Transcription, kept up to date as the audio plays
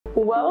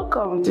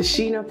Welcome to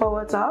Sheena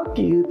Power Talk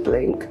Youth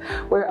Link,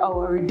 where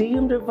our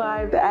redeemed,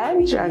 revived,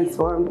 and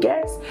transformed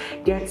guests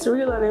gets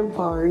real and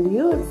empowering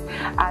youth.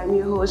 I'm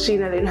your host,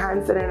 Sheena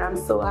Hanson, and I'm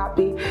so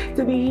happy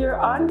to be here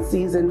on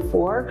season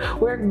 4,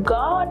 where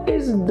God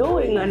is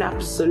doing an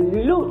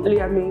absolutely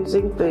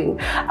amazing thing.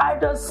 I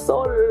just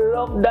so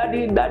love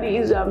Daddy. Daddy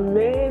is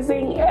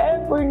amazing.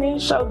 Every knee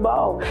shall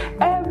bow,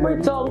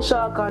 every tongue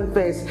shall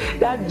confess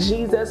that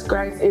Jesus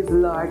Christ is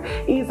Lord.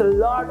 He's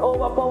Lord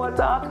over Power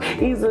Talk.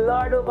 He's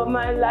Lord over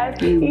my life.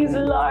 He's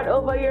Lord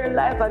over your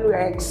life, and we're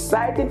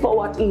excited for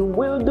what He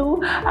will do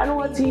and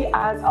what He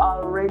has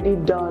already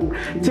done.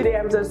 Today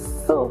I'm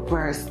just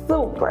super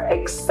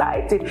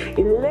excited,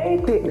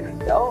 elated,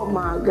 oh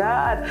my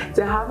God,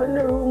 to have in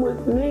the room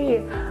with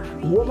me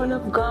woman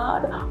of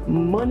God,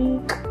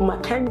 MONIQUE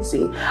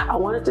Mackenzie. I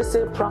wanted to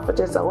say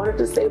prophetess, I wanted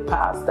to say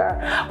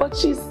pastor, but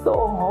she's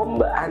so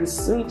humble and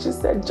sweet. She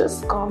said,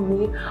 just call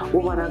me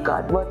woman of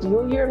God, but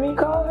you hear me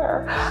call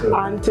her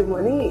Auntie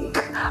MONIQUE.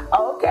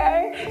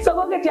 Okay, so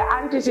go get your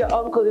aunties, your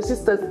uncles, your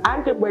sisters,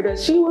 and your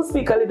brothers. She will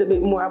speak a little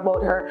bit more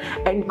about her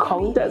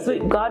encounters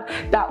with God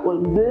that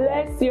will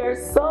bless your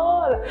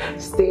soul.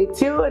 Stay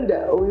tuned,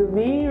 we'll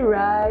be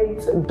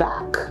right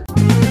back.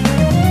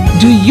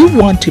 Do you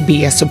want to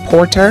be a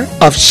supporter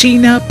of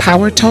Sheena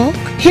Power Talk?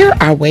 Here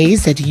are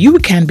ways that you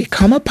can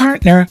become a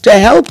partner to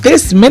help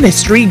this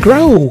ministry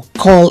grow.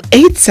 Call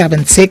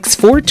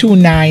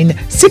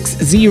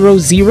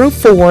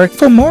 876-429-6004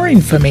 for more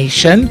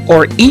information,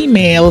 or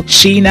email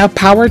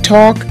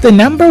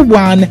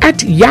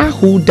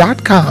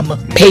SheenaPowerTalk1@yahoo.com,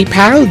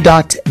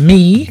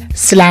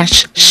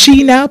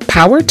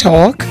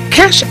 paypal.me/SheenaPowerTalk,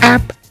 Cash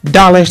App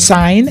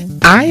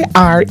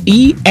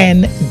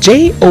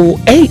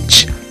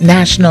 $IRENJOH,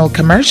 National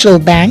Commercial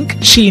Bank,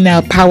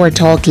 Sheena Power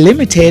Talk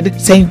Limited,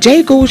 St.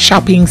 Jago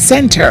Shopping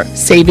Center,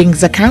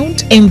 Savings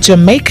Account in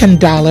Jamaican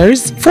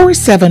dollars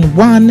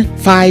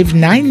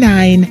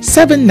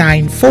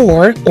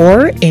 471-599-794,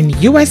 or in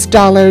US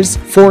dollars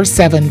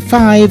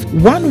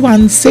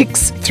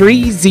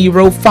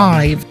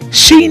 475-116-305.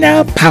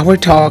 Sheena Power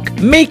Talk,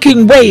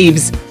 making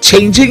waves,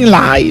 changing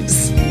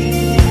lives.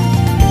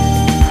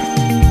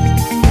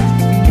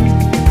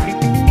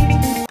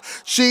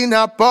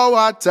 Sheena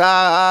Power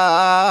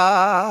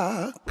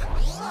Talk.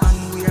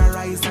 And we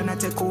arise and I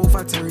take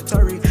over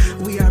territory.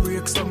 We are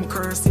break some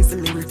curses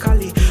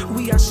lyrically.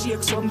 We are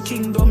shake some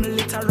kingdom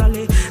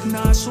literally.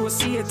 Now show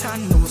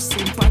Satan no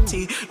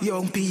sympathy.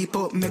 Young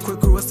people make we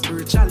grow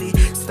spiritually.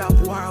 Stop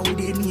war with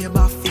the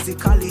neighbor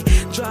physically.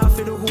 Draw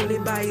for the Holy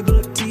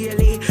Bible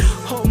daily.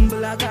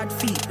 Humble a God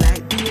feet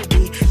like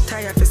baby.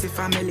 Tired to see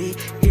family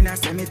in a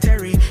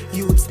cemetery.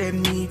 Youths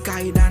them need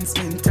guidance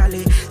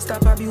mentally.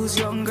 Stop abuse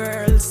young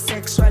girls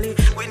sexually.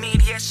 We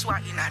need Yeshua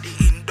in the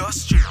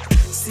industry.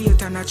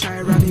 Satan a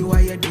try rob you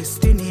of your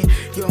destiny.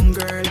 Young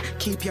girl,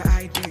 keep your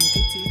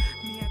identity.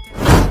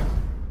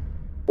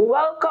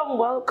 Welcome,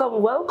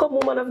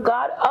 woman of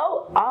God.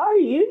 How are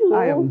you?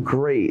 I am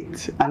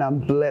great, and I'm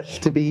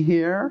blessed to be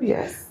here.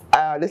 Yes.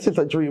 This is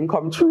a dream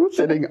come true,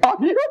 sitting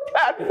on your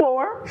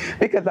platform,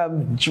 because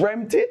I've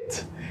dreamt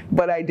it,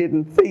 but I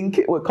didn't think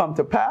it would come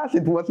to pass.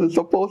 It wasn't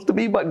supposed to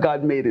be, but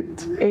God made it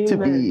to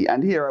be.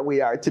 And here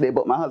we are today,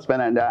 but my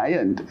husband and I,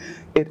 and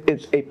it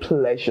is a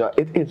pleasure.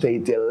 It is a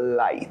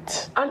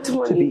delight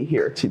to be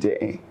here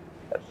today.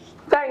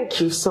 Thank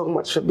you so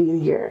much for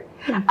being here.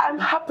 I'm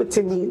happy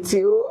to meet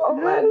you. Oh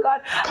my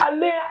God. And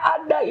may I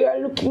add that you're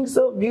looking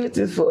so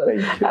beautiful.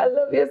 I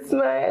love your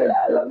smile.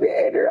 I love your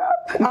head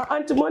wrap.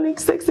 Auntie MONIQUE,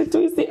 sexy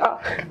twisty.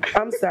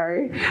 I'm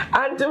sorry.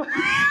 Auntie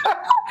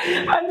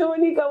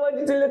MONIQUE, I want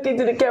you to look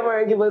into the camera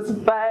and give us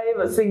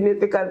 5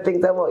 significant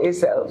things about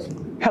yourself.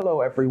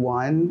 Hello,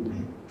 everyone.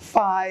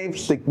 5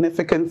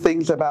 significant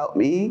things about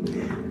me.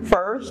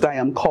 First, I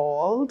am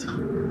called.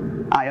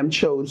 I am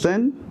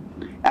chosen.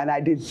 And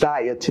I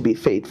desire to be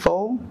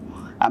faithful.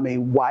 I'm a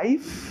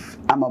wife,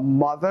 I'm a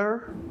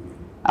mother,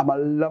 I'm a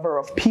lover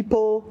of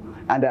people,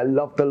 and I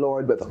love the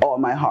Lord with all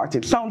my heart.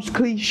 It sounds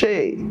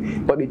cliche,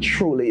 but it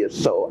truly is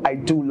so. I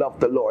do love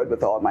the Lord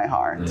with all my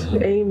heart.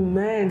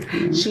 Amen.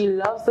 She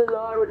loves the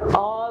Lord with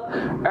all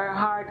her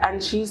heart,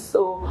 and she's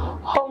so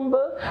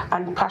humble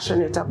and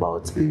passionate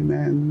about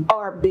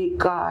our big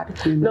God.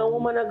 Now,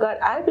 woman of God,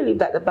 I believe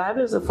that the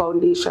Bible is the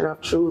foundation of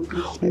truth.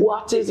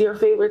 What is your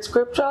favorite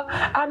scripture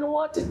and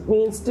what it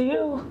means to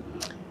you?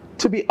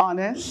 To be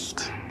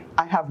honest,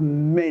 I have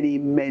many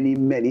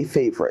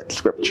favorite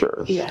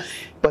scriptures. Yes.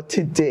 But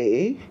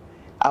today,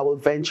 I will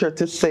venture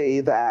to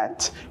say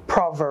that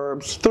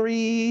Proverbs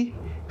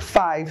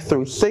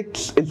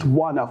 3:5-6 is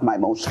one of my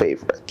most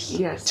favorites.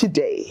 Yes.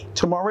 Today.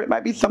 Tomorrow it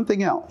might be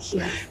something else.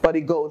 Yes. But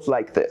it goes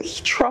like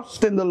this.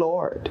 Trust in the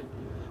Lord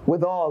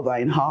with all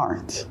thine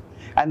heart,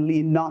 and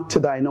lean not to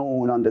thine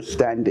own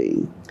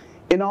understanding.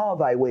 In all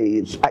thy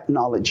ways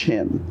acknowledge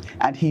him,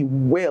 and he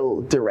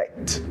will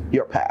direct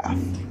your path.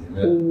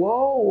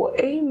 Whoa,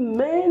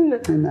 amen.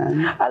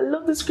 Amen. I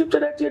love the scripture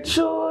that you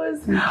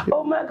chose.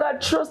 Oh my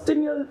God, trust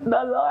in the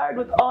Lord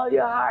with all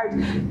your heart.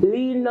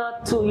 Lean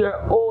not to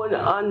your own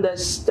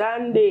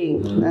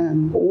understanding.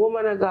 Amen.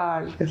 Woman of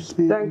God, Yes,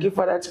 ma'am. thank you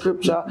for that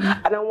scripture.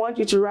 And I want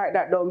you to write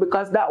that down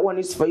because that one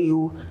is for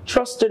you.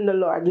 Trust in the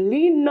Lord.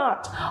 Lean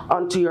not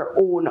unto your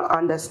own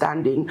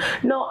understanding.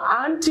 Now,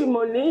 Auntie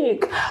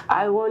Monique,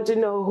 I want to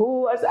know,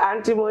 who was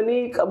Auntie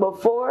Monique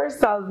before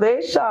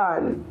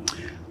salvation?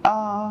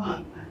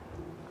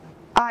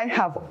 I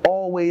have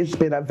always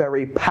been a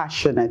very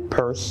passionate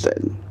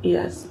person.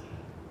 Yes.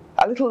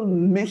 A little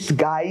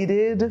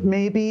misguided,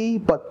 maybe,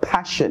 but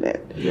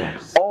passionate.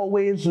 Yes.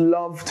 Always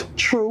loved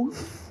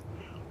truth.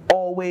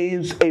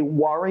 Always a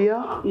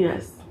warrior.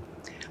 Yes.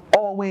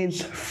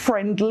 Always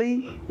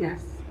friendly.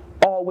 Yes.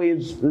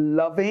 Always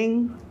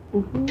loving.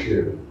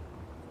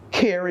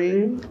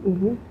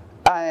 Caring.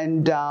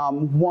 And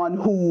one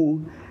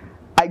who,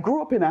 I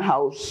grew up in a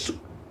house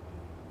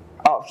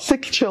of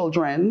 6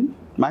 children,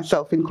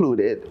 myself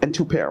included, and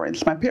 2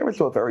 parents. My parents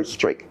were very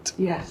strict.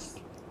 Yes.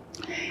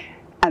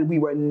 And we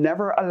were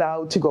never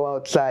allowed to go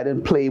outside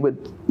and play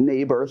with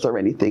neighbors or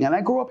anything. And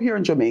I grew up here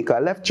in Jamaica. I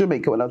left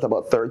Jamaica when I was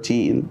about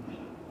 13.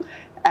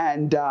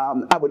 And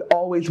I would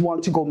always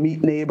want to go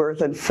meet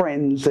neighbors and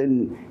friends,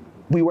 and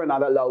we were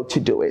not allowed to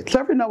do it. So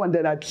every now and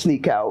then I'd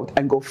sneak out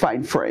and go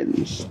find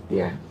friends.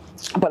 Yeah.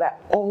 But I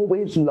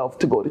always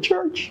loved to go to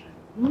church.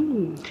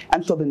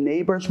 And so the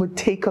neighbors would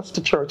take us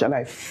to church, and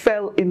I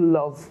fell in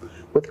love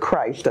with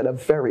Christ at a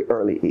very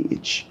early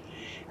age.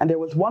 And there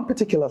was one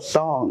particular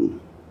song,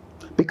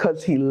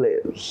 Because He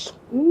Lives.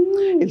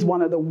 It's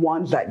one of the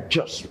ones that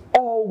just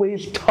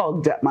always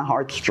tugged at my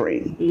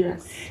heartstring.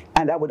 Yes.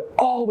 And I would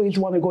always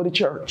want to go to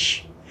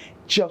church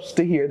just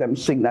to hear them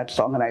sing that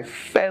song. And I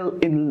fell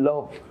in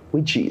love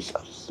with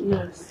Jesus.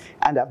 Yes.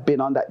 And I've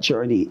been on that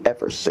journey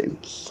ever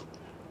since.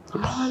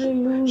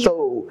 Hallelujah.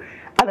 So,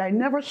 and I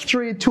never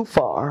strayed too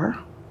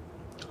far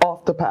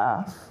off the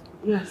path.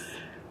 Yes.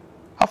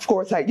 Of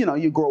course,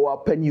 you grow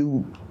up and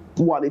you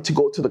wanted to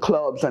go to the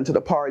clubs and to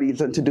the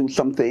parties and to do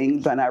some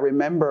things. And I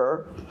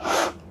remember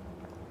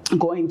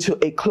going to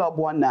a club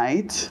one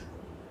night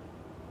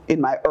in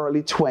my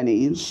early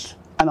 20s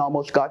and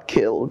almost got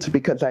killed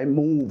because I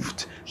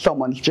moved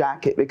someone's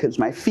jacket because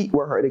my feet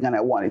were hurting and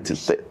I wanted to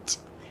sit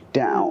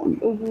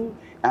down.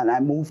 And I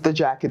moved the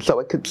jacket so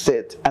I could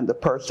sit, and the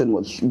person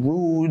was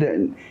rude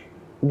and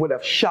would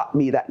have shot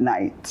me that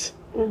night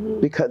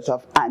because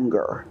of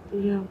anger.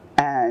 Yeah.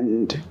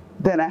 And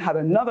then I had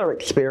another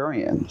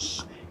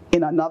experience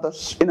in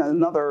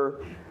another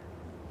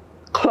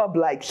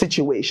club-like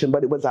situation,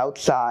 but it was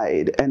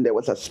outside, and there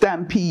was a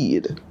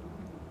stampede.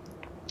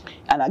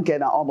 And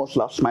again, I almost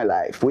lost my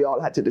life. We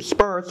all had to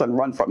disperse and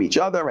run from each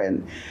other.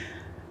 And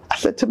I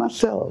said to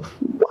myself,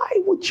 why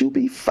would you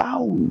be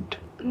found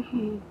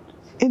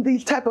in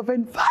these type of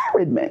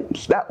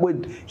environments that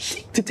would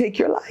seek to take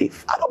your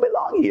life? I don't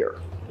belong here.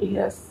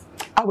 Yes.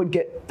 I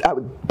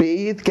would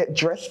bathe, get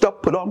dressed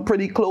up, put on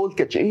pretty clothes,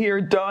 get your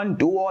hair done,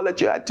 do all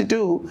that you had to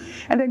do,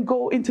 and then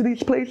go into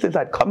these places.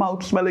 I'd come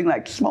out smelling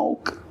like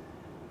smoke.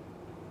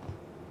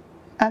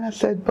 And I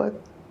said, but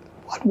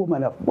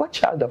what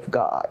child of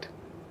God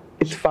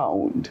is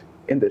found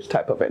in this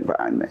type of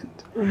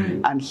environment?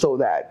 And so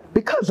that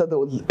because of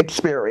those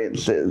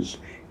experiences,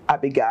 I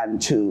began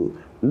to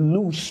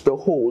loose the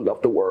hold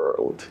of the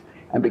world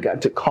and began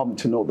to come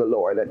to know the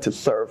Lord and to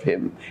serve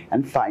Him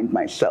and find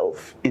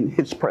myself in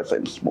His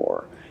presence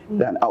more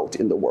than out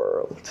in the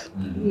world.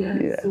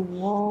 Yes.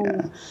 Wow.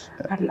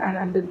 Yeah.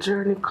 And the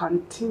journey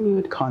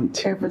continued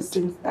ever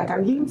since that.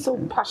 And being so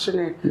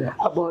passionate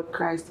about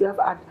Christ, you have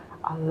had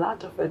a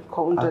lot of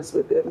encounters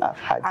with Him. I've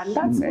had and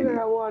that's many.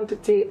 where I want to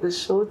take the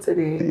show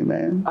today.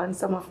 Amen. On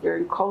some of your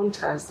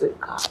encounters with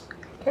God.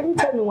 Can you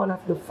tell me one of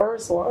the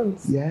first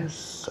ones?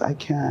 Yes, I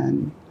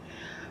can.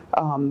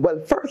 Well,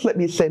 first let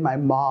me say my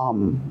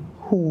mom,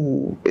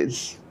 who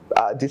is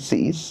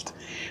deceased,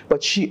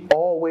 but she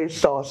always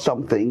saw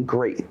something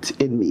great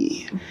in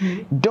me.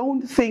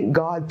 Don't think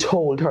God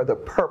told her the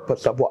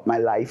purpose of what my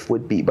life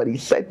would be, but He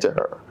said to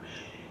her,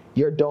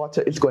 your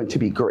daughter is going to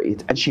be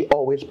great, and she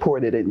always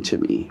poured it into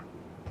me.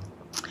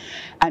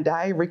 And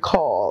I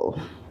recall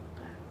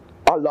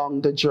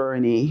along the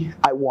journey,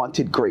 I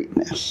wanted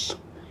greatness.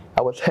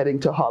 I was heading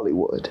to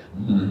Hollywood.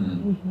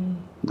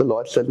 The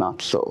Lord said,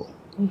 not so.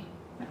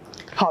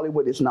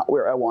 Hollywood is not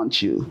where I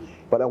want you,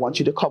 but I want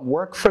you to come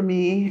work for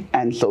me.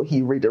 And so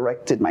He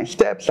redirected my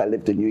steps. I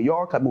lived in New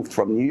York. I moved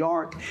from New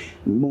York,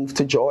 moved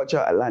to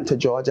Georgia, Atlanta,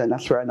 Georgia, and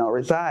that's where I now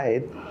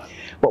reside.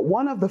 But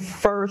one of the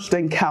first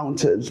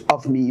encounters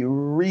of me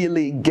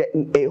really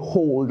getting a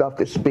hold of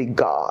this big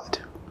God,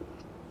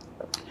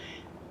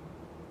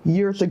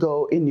 years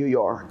ago in New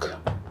York,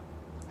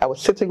 I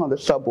was sitting on the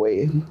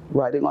subway,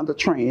 riding on the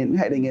train,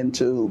 heading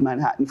into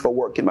Manhattan for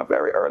work in my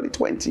very early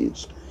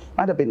 20s.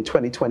 Might have been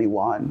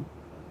 2021.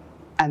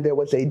 And there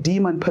was a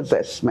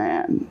demon-possessed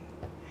man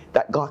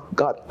that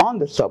got on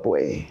the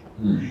subway,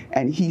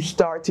 and he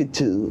started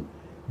to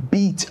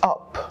beat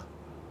up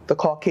the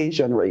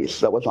Caucasian race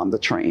that was on the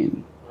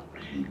train.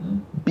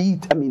 Beat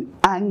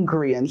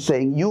angry and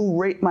saying, you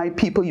raped my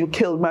people, you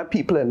killed my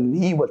people, and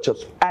he was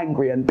just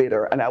angry and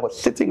bitter. And I was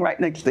sitting right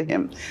next to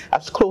him,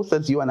 as close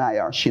as you and I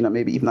are, Sheena,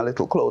 maybe even a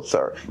little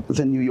closer, because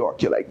in New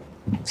York, you're like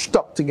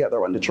stuck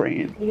together on the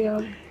train.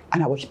 Yeah.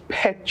 And I was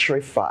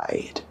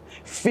petrified.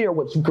 Fear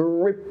was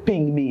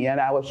gripping me, and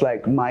I was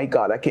like, my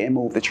God, I can't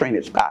move, the train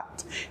is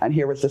packed. And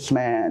here is this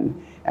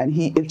man, and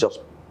he is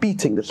just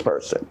beating this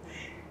person.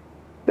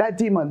 That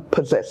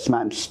demon-possessed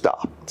man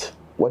stopped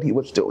what he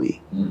was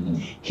doing. Mm-hmm.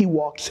 He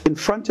walks in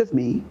front of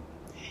me,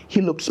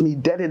 he looks me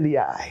dead in the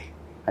eye,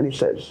 and he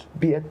says,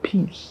 be at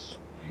peace.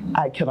 Mm-hmm.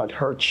 I cannot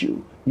hurt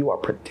you. You are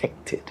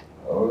protected.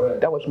 All right.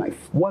 That was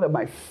one of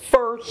my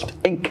first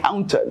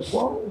encounters.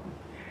 Whoa.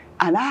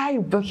 And I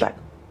was like,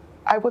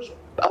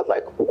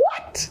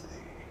 what?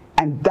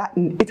 And that,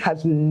 it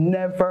has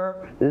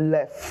never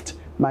left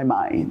my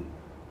mind.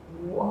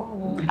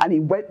 Whoa. And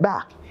he went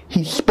back.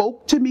 He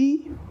spoke to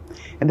me,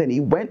 and then he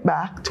went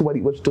back to what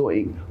he was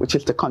doing, which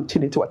is to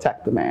continue to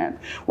attack the man.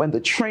 When the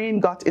train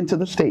got into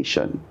the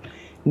station,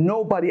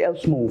 nobody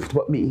else moved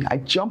but me. I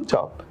jumped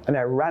up and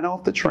I ran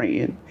off the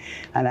train,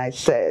 and I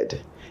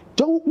said,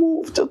 don't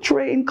move the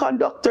train,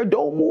 conductor,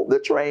 don't move the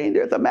train.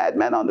 There's a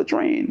madman on the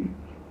train.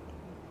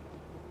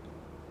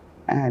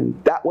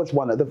 And that was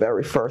one of the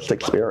very first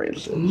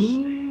experiences.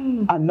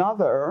 Mm.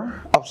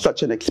 Another of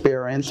such an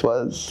experience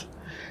was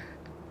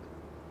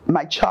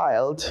my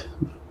child,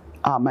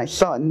 my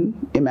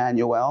son,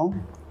 Emmanuel,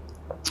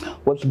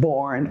 was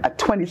born at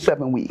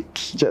 27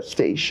 weeks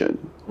gestation,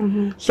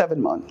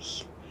 7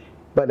 months.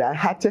 But I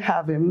had to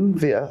have him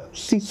via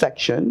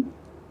C-section.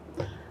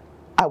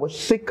 I was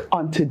sick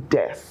unto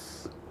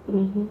death.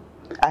 Mm-hmm.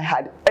 I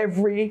had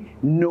every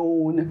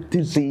known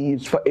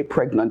disease for a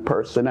pregnant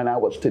person, and I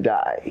was to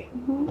die.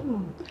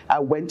 Mm-hmm. I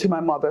went to my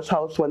mother's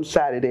house one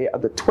Saturday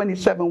of the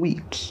 27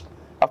 weeks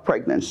of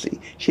pregnancy.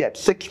 She had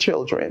 6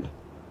 children.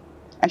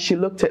 And she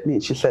looked at me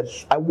and she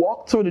says, I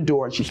walked through the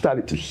door and she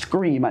started to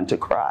scream and to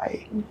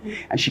cry. Mm-hmm.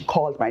 And she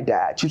called my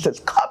dad. She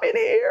says, come in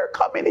here,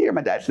 come in here.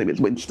 My dad's name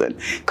is Winston.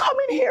 Come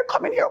in here,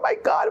 oh my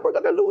God, we're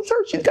gonna lose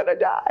her, she's gonna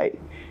die.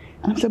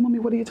 And I said, Mommy,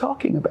 what are you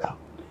talking about?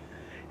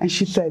 And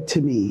she said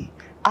to me,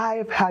 I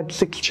have had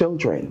 6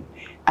 children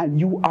and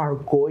you are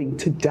going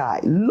to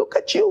die. Look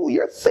at you,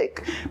 you're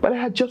sick. But I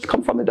had just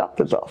come from the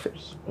doctor's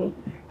office.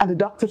 And the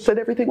doctor said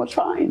everything was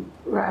fine.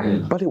 Right.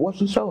 But it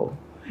wasn't so.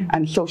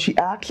 And so she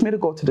asked me to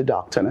go to the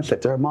doctor, and I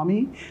said to her,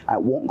 Mommy, I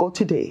won't go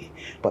today,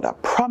 but I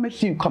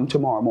promise you come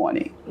tomorrow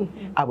morning,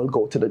 I will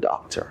go to the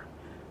doctor.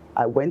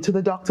 I went to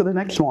the doctor the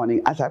next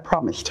morning as I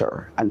promised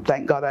her, and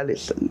thank God I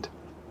listened.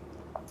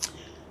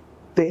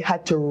 They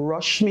had to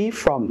rush me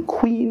from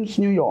Queens,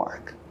 New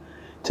York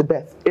to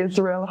Beth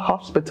Israel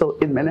Hospital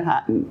in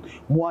Manhattan,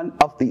 one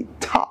of the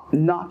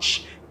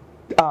top-notch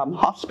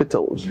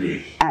hospitals,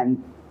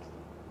 and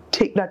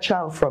take that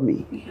child from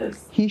me.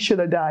 Yes. He should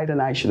have died and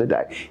I should have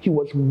died. He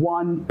was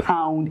 1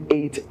 pound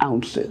 8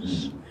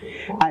 ounces.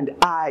 And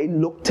I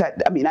looked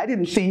at, I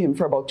didn't see him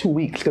for about 2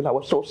 weeks because I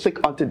was so sick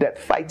unto death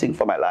fighting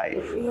for my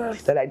life.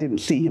 Yes. That I didn't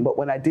see him. But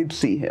when I did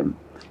see him,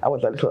 I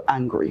was a little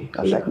angry.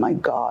 I was like, my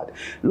God,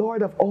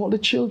 Lord, of all the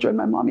children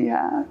my mommy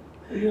had,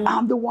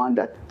 I'm the one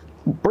that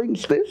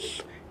brings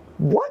this?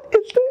 What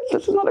is this?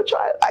 This is not a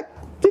child. I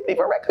didn't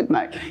even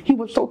recognize. He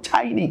was so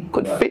tiny,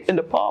 could fit in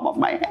the palm of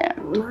my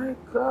hand. My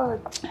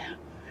God.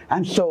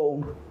 And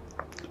so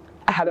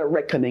I had a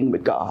reckoning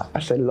with God. I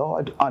said,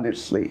 Lord,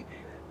 honestly,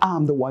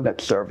 I'm the one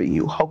that's serving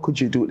you. How could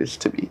you do this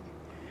to me?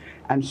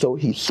 And so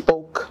he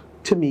spoke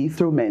to me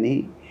through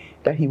many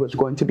that he was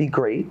going to be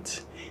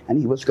great, and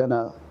he was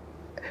gonna,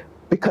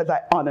 because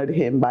I honored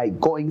him by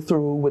going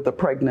through with the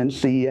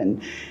pregnancy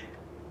and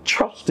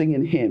trusting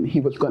in him, he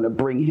was going to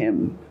bring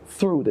him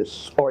through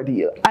this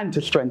ordeal and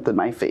to strengthen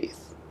my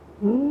faith.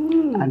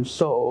 And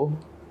so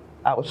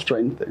I was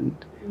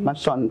strengthened. My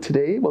son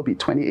today will be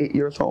 28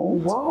 years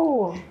old.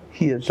 Whoa.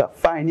 He is a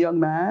fine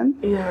young man.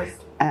 Yes.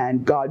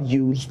 And God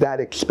used that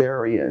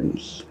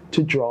experience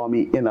to draw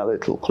me in a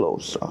little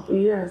closer.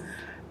 Yes.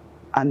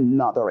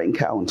 Another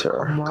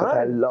encounter, because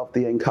I love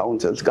the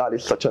encounters. God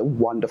is such a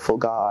wonderful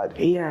God.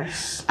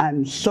 Yes.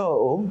 And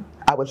so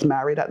I was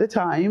married at the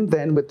time,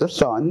 then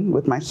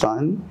with my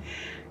son,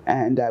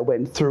 and I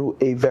went through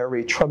a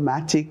very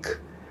traumatic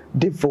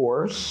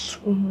divorce.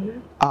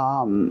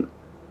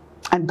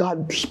 And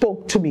God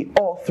spoke to me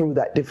all through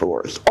that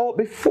divorce.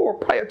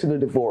 Prior to the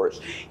divorce,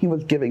 he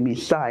was giving me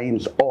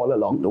signs all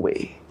along the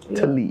way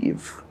to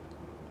leave.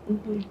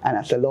 And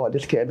I said, Lord,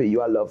 this can't be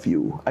you. I love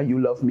you, and you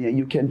love me, and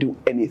you can do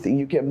anything.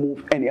 You can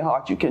move any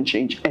heart. You can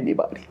change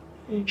anybody.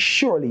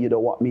 Surely you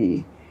don't want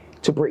me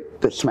to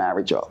break this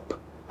marriage up.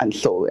 And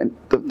so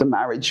the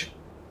marriage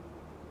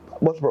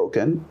was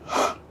broken.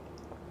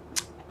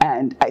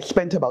 And I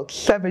spent about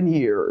 7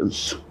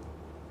 years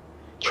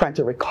trying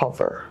to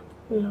recover.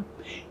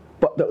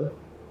 But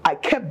I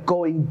kept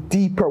going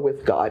deeper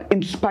with God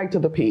in spite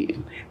of the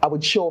pain. I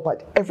would show up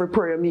at every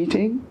prayer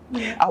meeting.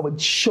 I would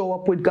show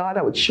up with God.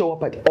 I would show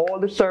up at all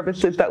the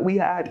services that we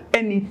had.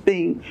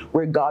 Anything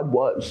where God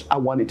was, I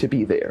wanted to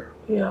be there.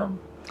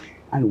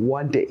 And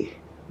one day,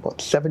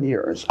 about 7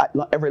 years.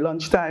 Every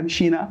lunchtime,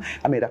 Sheena,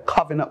 I made a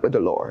covenant with the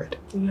Lord.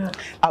 Yeah.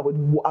 I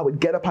would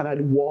get up and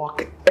I'd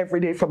walk every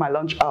day for my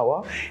lunch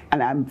hour,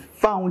 and I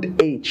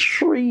found a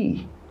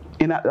tree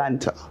in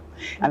Atlanta.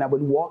 And I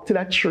would walk to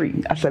that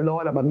tree. I said,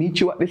 Lord, I'm going to meet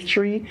you at this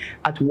tree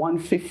at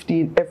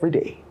 1:15 every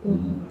day.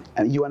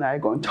 And you and I are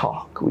going to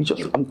talk.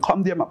 I'm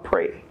come there, I'm going to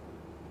pray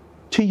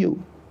to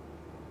you.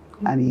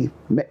 And he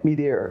met me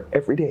there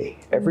every day.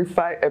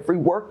 Every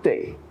work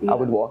day, I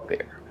would walk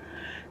there.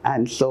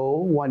 And so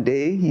one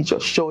day, he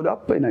just showed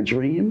up in a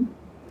dream.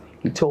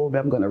 He told me,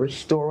 I'm going to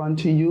restore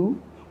unto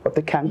you what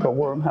the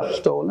cankerworm has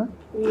stolen.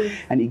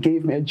 And he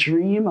gave me a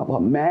dream of a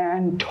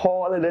man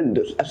taller than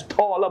this, as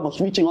tall, almost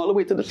reaching all the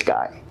way to the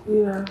sky.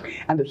 Yeah.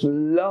 And this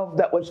love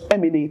that was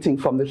emanating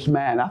from this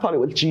man, I thought it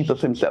was Jesus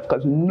himself,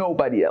 because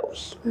nobody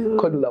else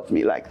could love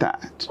me like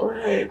that.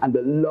 Right. And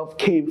the love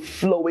came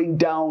flowing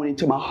down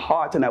into my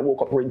heart, and I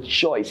woke up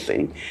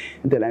rejoicing.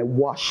 And then I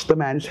washed the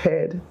man's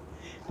head,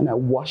 and I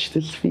washed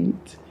his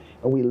feet,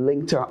 and we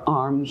linked our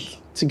arms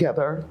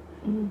together,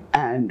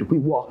 and we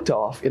walked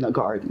off in a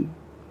garden.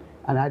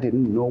 And I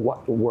didn't know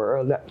what the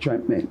world that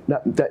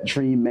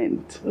dream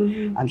meant.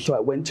 And so I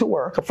went to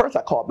work. At first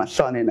I called my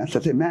son in and I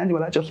said,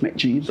 Emmanuel, I just met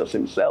Jesus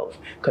himself,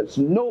 because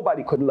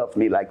nobody could love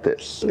me like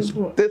this.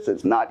 This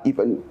is not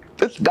even,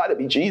 this got to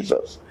be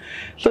Jesus.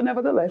 So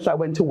nevertheless, I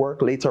went to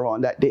work later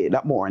on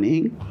that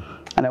morning,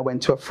 and I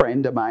went to a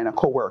friend of mine, a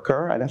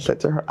co-worker, and I said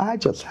to her, I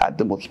just had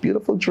the most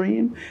beautiful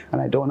dream,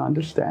 and I don't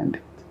understand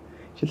it.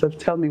 She says,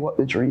 tell me what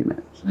the dream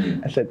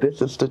is. I said,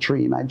 this is the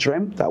dream. I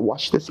dreamt I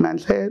washed this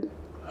man's head,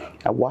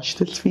 I washed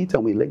his feet,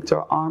 and we linked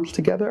our arms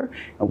together,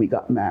 and we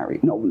got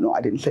married. No,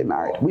 I didn't say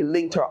married. We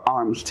linked our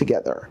arms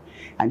together,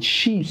 and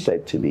she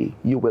said to me,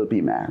 you will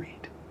be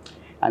married.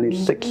 And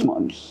in 6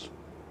 months,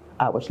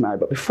 I was married.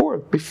 But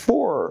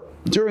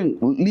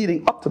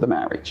leading up to the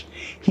marriage,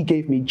 he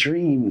gave me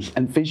dreams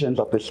and visions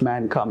of this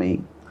man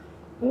coming.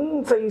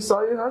 So you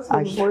saw your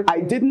husband? I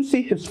didn't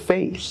see his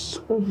face,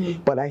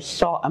 but I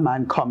saw a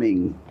man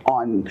coming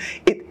on.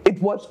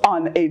 It was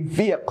on a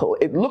vehicle.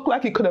 It looked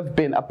like it could have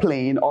been a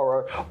plane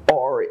or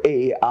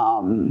a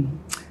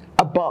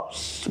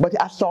bus, but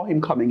I saw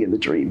him coming in the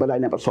dream, but I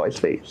never saw his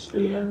face.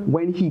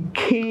 When he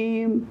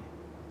came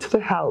to the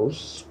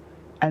house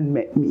and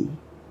met me,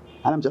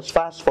 and I'm just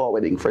fast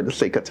forwarding for the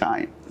sake of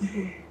time,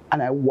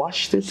 and I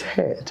washed his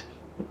head,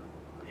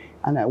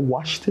 and I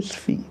washed his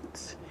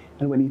feet.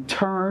 And when he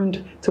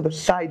turned to the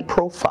side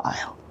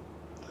profile,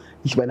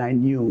 is when I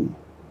knew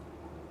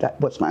that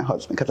was my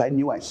husband, because I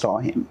knew I saw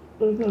him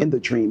in the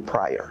dream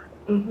prior.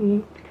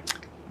 And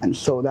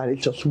so that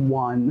is just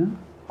one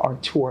or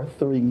two or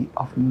three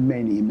of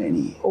many,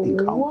 many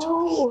encounters.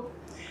 Whoa.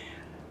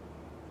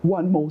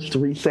 One most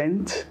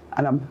recent,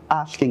 and I'm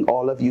asking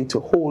all of you to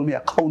hold me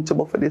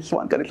accountable for this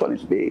one, because this one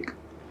is big.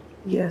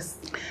 Yes.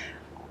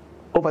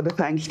 Over the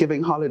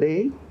Thanksgiving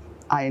holiday,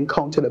 I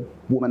encountered a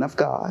woman of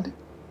God.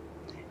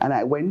 And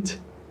I went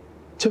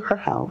to her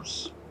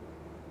house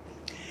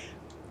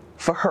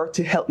for her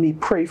to help me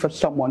pray for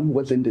someone who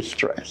was in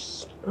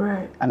distress.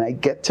 Right. And I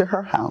get to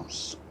her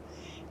house,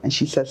 and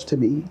she says to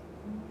me,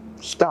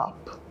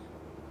 stop.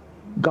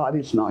 God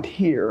is not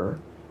here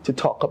to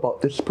talk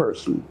about this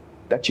person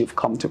that you've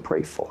come to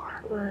pray for.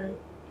 Right.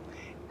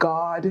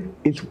 God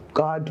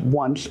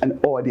wants an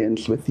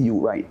audience with you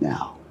right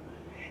now.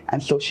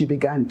 And so she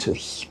began to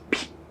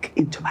speak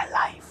into my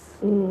life.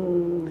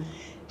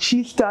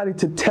 She started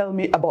to tell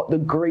me about the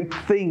great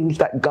things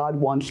that God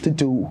wants to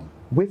do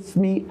with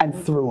me and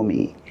through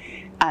me.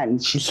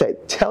 And she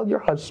said, tell your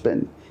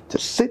husband to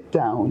sit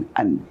down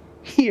and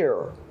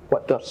hear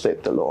what thus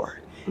said the Lord.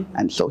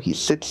 And so he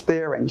sits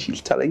there, and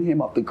she's telling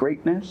him of the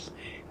greatness,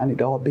 and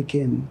it all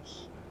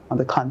begins on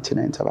the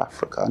continent of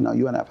Africa. Now,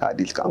 you and I have had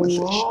this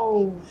conversation.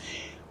 Whoa.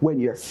 When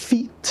your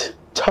feet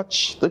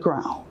touch the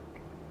ground,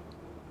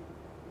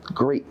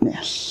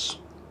 greatness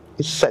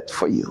is set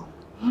for you.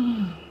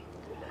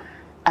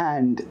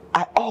 And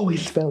I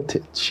always felt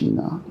it,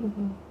 Sheena.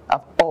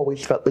 I've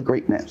always felt the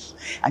greatness.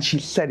 And she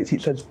said it. He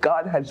says,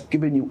 God has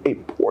given you a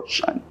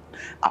portion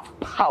of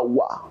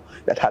power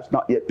that has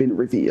not yet been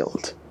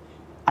revealed.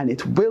 And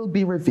it will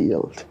be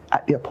revealed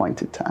at the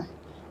appointed time.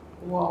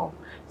 Wow.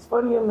 It's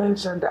funny you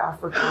mentioned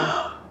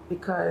Africa,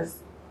 because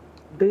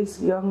this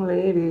young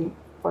lady,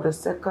 for the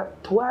second,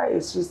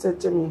 twice, she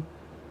said to me,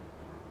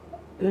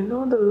 you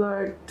know, the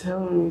Lord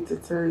told me to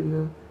tell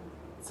you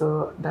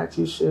so that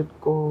you should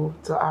go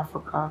to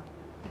Africa.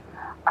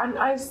 And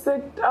I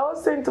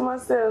was saying to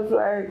myself,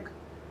 like,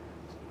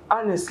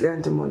 honestly,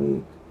 Auntie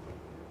Monique,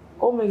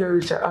 how am I gonna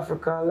reach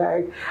Africa?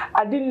 Like,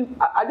 I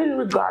didn't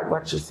regard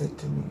what she said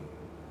to me.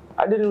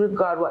 I didn't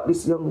regard what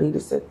this young lady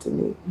said to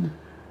me.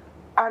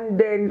 And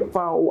then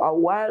for a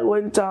while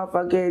went off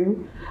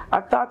again. I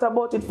thought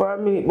about it for a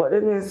minute, but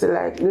then I said,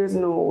 like, there's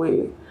no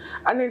way.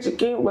 And then she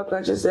came back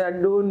and she said,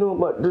 I don't know,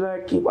 but the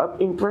Lord keep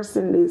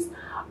impressing this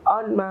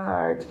on my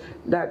heart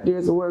that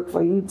there's work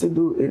for you to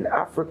do in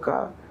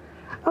Africa.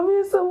 I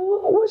mean,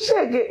 so where should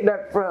I get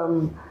that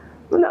from?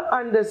 I don't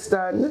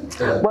understand.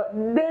 But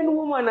then,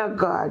 woman of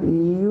God,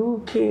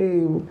 you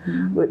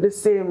came with the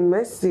same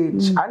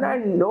message. And I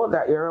know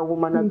that you're a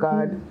woman of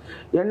God,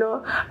 you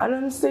know. And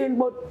I'm saying,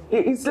 but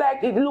it's like,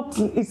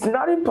 it's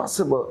not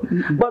impossible.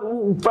 But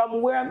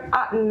from where I'm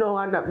at now,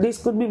 and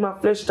this could be my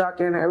flesh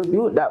talking, and I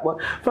rebuke that, but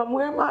from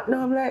where I'm at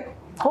now, I'm like,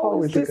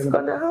 how is this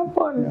going to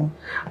happen?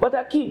 Yeah. But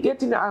I keep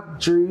getting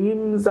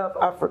dreams of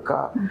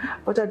Africa,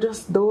 but I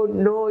just don't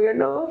know, you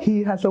know.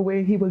 He has a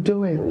way he will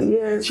do it.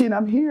 Yes. Sheena,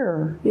 I'm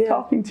here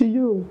talking to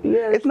you.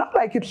 Yes. It's not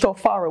like it's so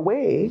far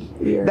away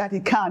that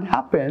it can't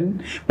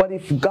happen, but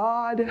if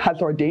God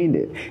has ordained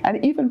it,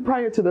 and even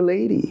prior to the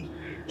lady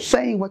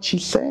saying what she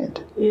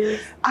said,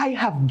 I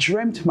have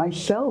dreamt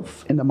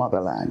myself in the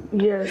motherland.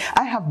 Yes.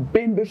 I have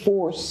been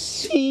before a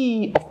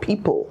sea of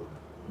people.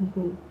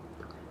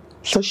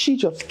 So she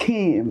just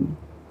came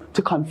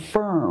to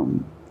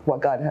confirm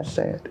what God has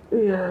said.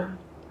 Yeah.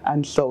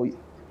 And so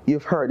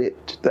you've heard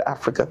it, the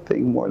Africa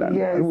thing more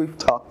than we've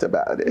talked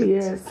about it.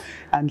 Yes.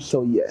 And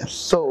so, yes.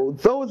 So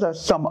those are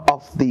some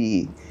of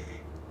the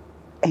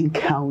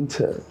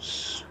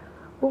encounters.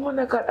 Woman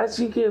of God, as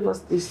you gave us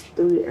these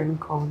 3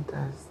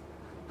 encounters,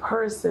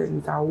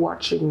 persons are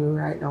watching you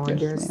right now and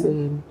they're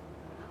saying,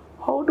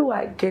 how do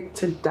I get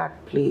to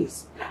that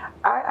place?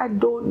 I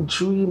don't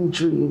dream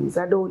dreams.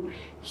 I don't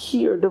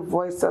hear the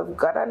voice of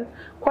God. And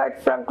quite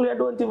frankly, I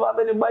don't even have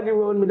anybody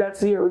around me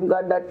that's hearing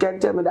God that can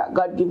tell me that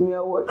God give me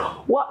a word.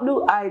 What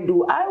do?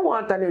 I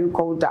want an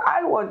encounter.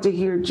 I want to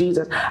hear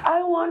Jesus.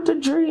 I want to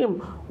dream.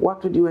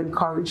 What would you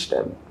encourage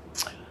them?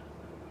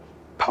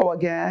 Power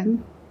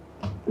Gang,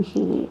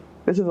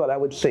 this is what I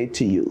would say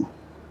to you.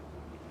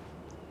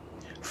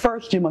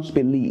 First, you must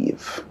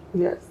believe.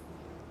 Yes.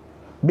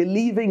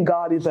 Believing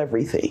God is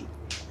everything.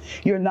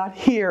 You're not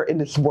here in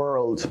this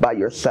world by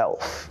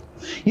yourself.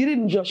 You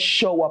didn't just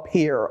show up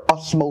here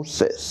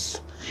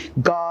osmosis.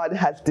 God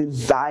has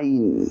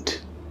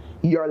designed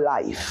your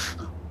life,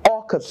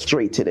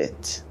 orchestrated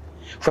it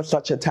for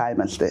such a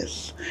time as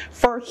this.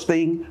 First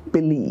thing,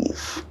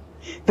 believe.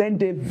 Then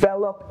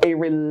develop a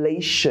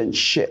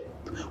relationship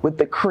with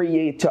the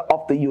creator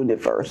of the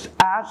universe.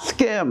 Ask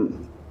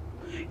him,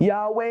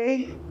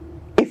 Yahweh,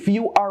 if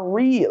you are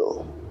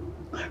real,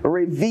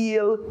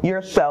 reveal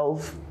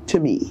yourself to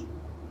me.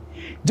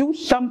 Do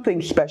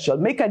something special.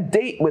 Make a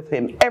date with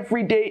him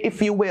every day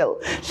if you will.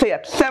 Say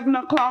at 7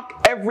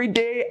 o'clock every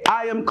day,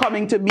 I am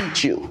coming to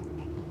meet you.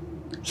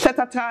 Set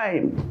a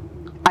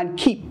time and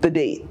keep the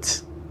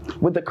date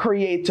with the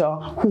creator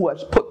who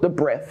has put the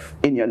breath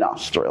in your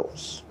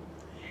nostrils.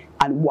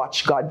 And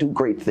watch God do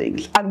great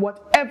things. And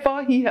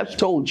whatever he has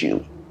told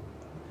you,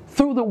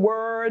 through the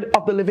word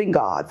of the living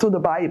God, through the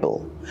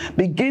Bible,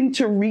 begin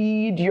to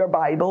read your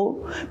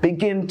Bible,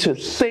 begin to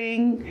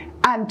sing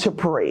and to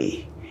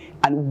pray,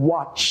 and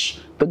watch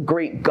the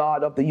great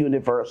God of the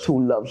universe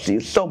who loves you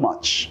so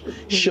much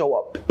show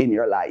up in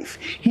your life.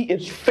 He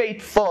is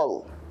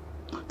faithful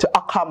to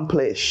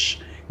accomplish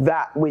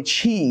that which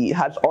he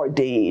has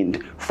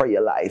ordained for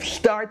your life.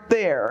 Start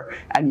there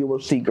and you will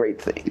see great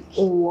things.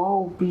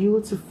 Wow,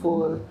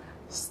 beautiful.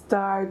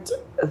 Start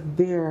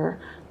there.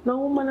 Now,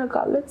 woman of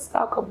God, let's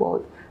talk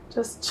about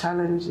just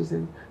challenges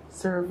in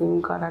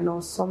serving God. I know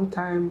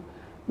sometimes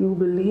you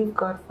believe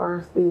God for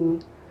a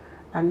thing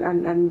and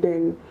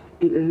then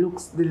it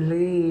looks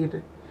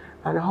delayed.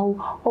 And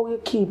how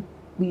you keep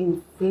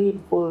being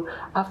faithful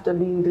after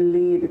being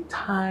delayed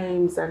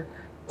times and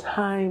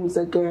times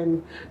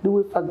again. Do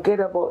we forget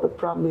about the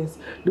promise?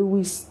 Do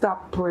we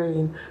stop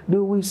praying?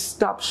 Do we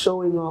stop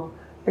showing up?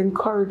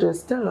 Encourage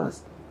us, tell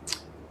us.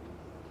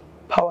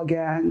 Power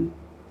Gang,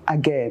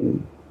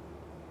 again,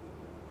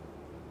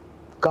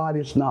 God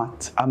is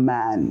not a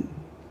man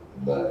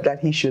that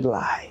he should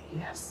lie.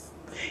 Yes.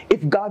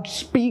 If God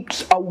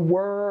speaks a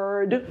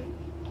word,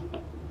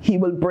 he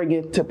will bring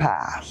it to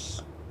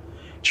pass.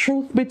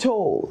 Truth be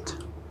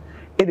told,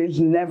 it is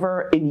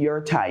never in your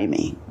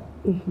timing.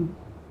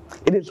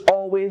 It is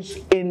always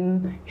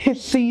in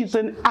his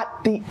season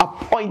at the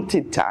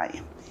appointed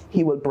time.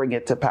 He will bring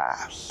it to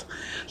pass.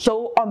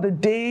 So on the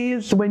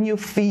days when you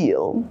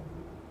feel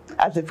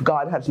as if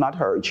God has not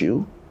heard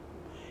you,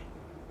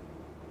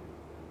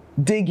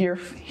 dig your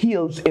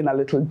heels in a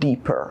little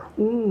deeper.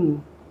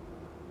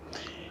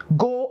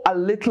 Go a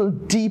little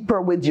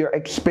deeper with your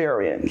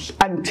experience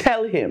and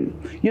tell him,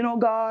 you know,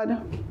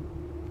 God,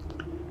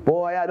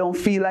 boy, I don't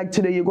feel like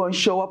today you're going to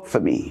show up for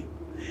me.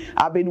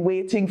 I've been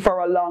waiting for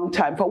a long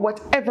time for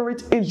whatever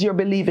it is you're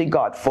believing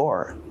God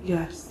for.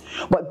 Yes.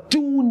 But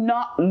do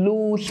not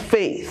lose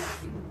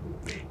faith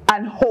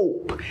and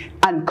hope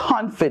and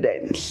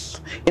confidence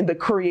in the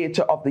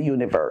creator of the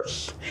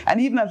universe.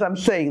 And even as I'm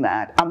saying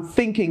that, I'm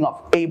thinking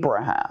of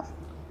Abraham,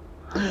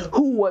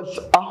 who was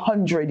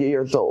 100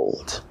 years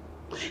old.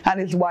 And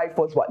his wife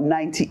was,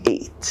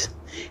 98.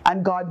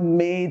 And God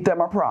made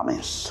them a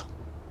promise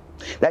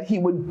that he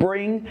would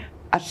bring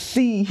a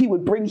seed, he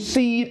would bring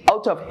seed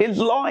out of his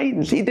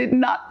loins. He did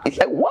not. He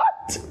said,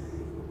 what?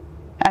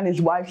 And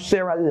his wife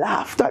Sarah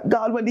laughed at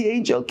God when the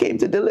angel came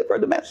to deliver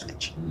the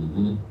message.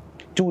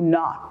 Do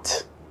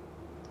not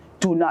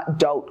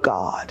doubt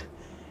God.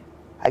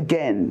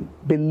 Again,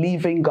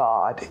 believing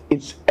God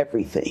is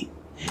everything.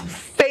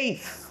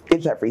 Faith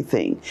is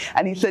everything.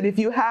 And he said, if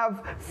you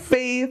have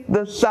faith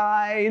the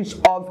size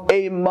of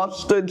a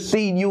mustard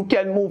seed, you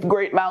can move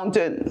great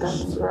mountains.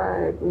 That's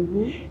right.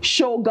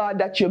 Show God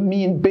that you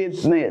mean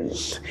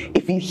business.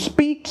 If he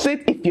speaks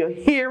it, if you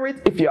hear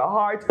it, if your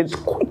heart is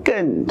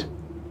quickened,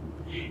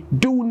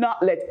 do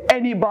not let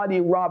anybody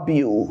rob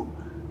you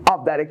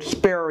of that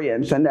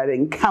experience and that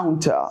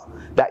encounter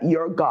that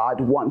your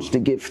God wants to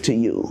give to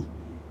you.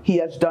 He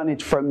has done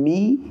it for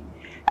me,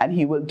 and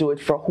he will do it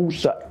for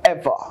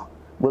whosoever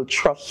will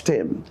trust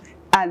him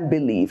and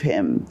believe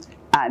him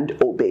and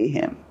obey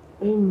him.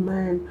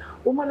 Amen.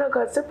 Woman of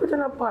God, separate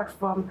and apart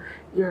from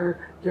your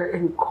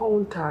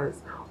encounters,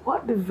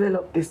 what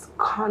developed this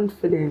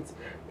confidence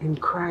in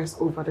Christ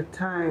over the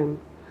time?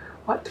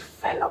 What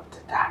developed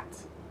that?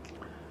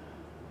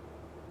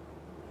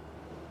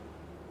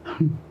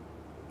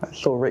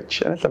 That's so rich.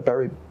 That's a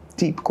very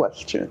deep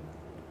question.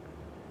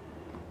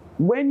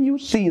 When you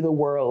see the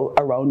world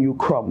around you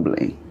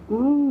crumbling,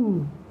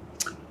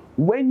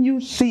 when you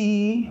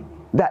see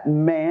that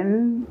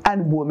men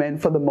and women,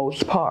 for the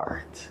most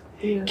part,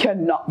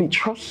 cannot be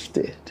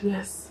trusted,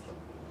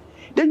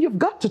 then you've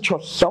got to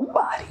trust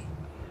somebody.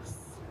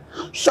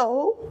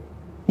 So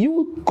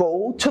you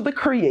go to the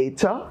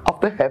creator of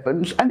the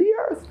heavens and the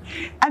earth,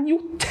 and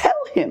you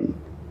tell him.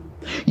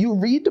 You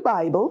read the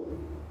Bible,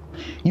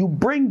 you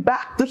bring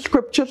back the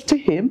scriptures to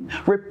him,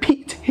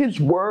 repeat his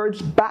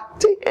words back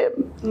to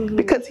him,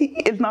 because he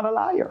is not a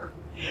liar.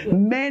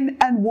 Men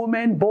and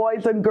women,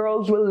 boys and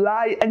girls will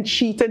lie and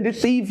cheat and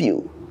deceive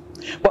you.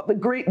 But the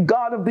great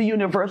God of the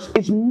universe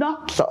is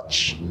not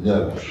such.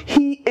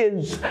 He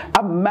is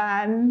a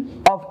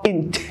man of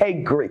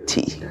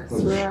integrity.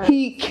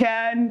 He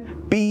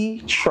can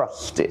be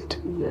trusted.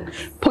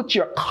 Put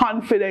your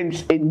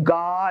confidence in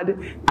God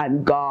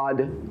and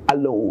God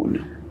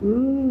alone.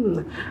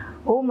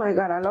 Oh my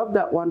God, I love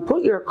that one.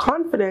 Put your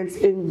confidence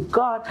in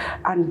God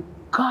and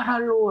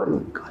God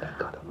alone.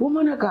 God.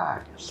 Woman of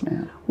God. Yes,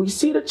 ma'am. We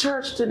see the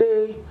church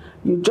today.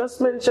 You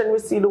just mentioned we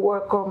see the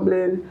world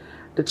crumbling.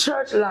 The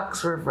church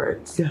lacks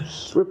reverence.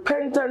 Yes.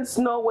 Repentance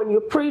now, when you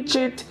preach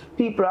it,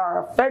 people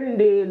are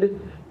offended,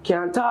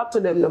 can't talk to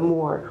them no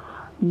more.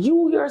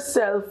 You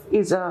yourself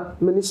is a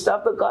minister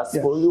of the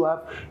gospel. You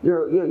have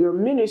your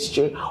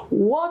ministry.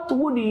 What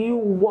would you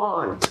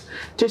want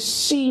to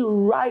see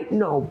right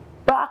now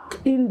back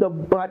in the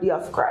body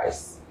of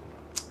Christ?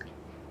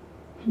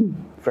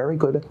 Very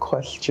good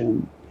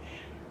question.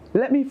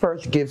 Let me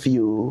first give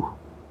you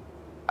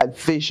a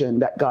vision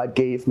that God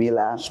gave me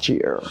last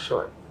year.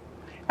 Sure.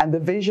 And the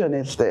vision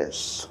is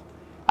this.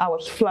 I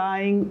was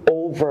flying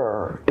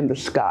over in the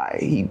sky.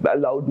 He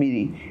allowed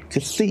me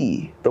to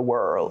see the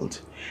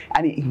world.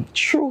 And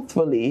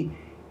truthfully,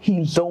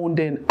 he zoned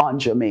in on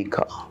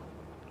Jamaica.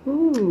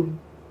 In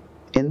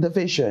the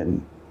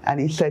vision. And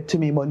he said to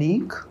me,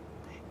 Monique,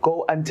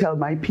 go and tell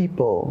my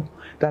people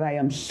that I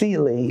am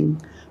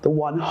sealing the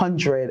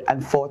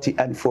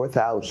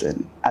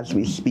 144,000 as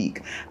we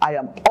speak. I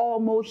am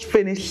almost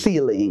finished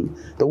sealing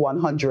the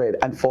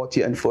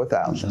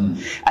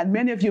 144,000. And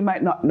many of you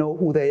might not know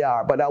who they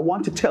are, but I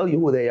want to tell you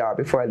who they are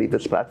before I leave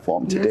this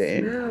platform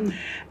today. Yes,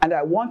 and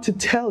I want to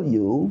tell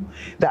you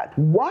that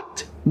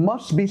what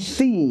must be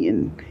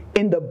seen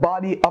in the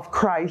body of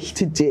Christ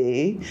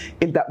today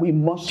is that we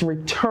must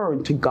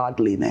return to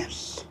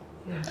godliness.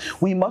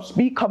 We must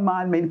be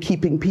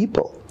commandment-keeping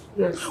people.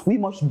 We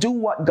must do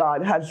what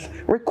God has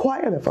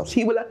required of us.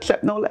 He will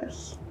accept no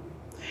less.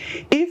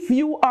 If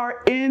you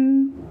are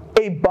in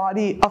a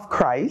body of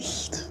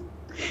Christ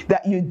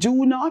that you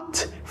do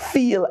not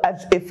feel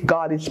as if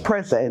God is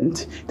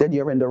present, then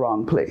you're in the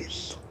wrong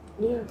place.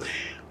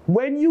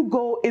 When you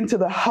go into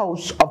the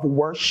house of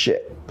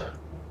worship,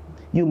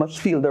 you must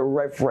feel the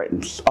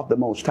reverence of the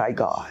Most High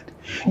God.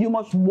 You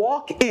must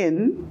walk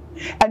in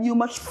and you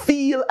must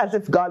feel as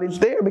if God is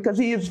there, because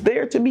he is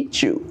there to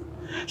meet you.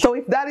 So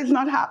if that is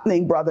not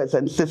happening, brothers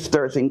and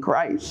sisters in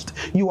Christ,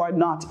 you are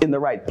not in the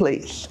right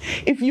place.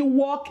 If you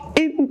walk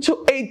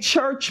into a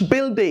church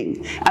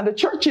building, and the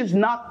church is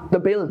not the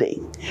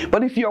building,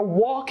 but if you're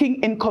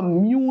walking in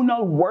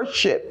communal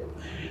worship,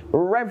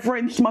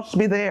 reverence must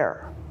be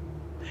there.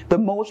 The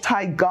Most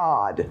High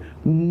God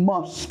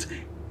must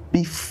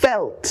be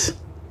felt.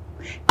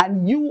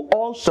 And you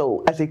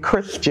also, as a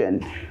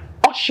Christian,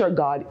 usher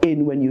God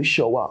in when you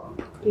show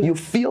up. You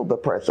feel the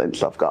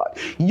presence of God.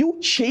 You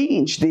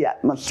change the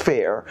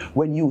atmosphere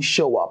when you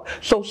show up.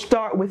 So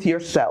start with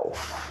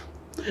yourself.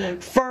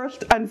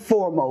 First and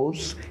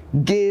foremost,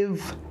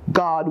 give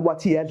God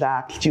what he has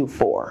asked you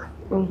for.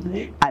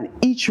 And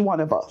each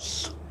one of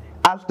us,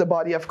 as the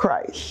body of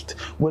Christ,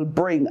 will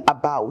bring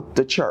about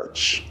the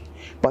church.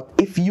 But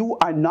if you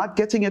are not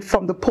getting it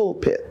from the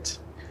pulpit,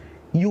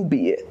 you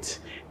be it.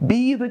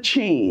 Be the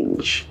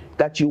change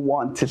that you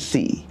want to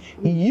see.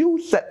 You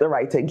set the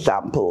right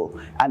example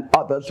and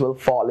others will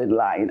fall in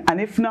line.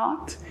 And if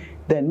not,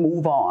 then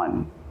move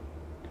on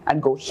and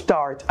go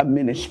start a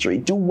ministry.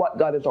 Do what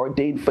God has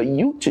ordained for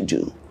you to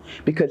do.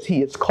 because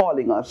he is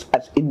calling us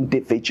as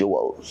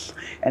individuals.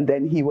 And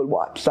then he will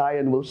what?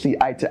 Zion will see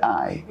eye to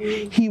eye.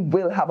 He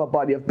will have a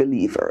body of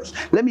believers.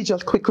 Let me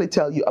just quickly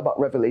tell you about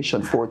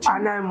Revelation 14.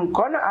 And I'm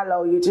gonna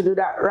allow you to do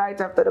that right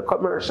after the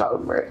commercial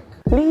break.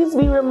 Please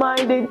be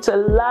reminded to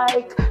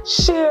like,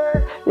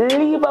 share,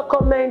 leave a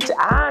comment,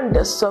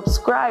 and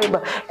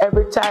subscribe.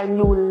 Every time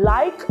you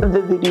like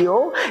the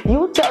video,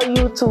 you tell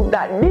YouTube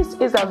that this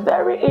is a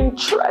very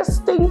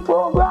interesting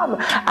program,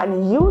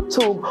 and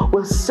YouTube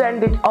will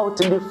send it out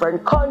to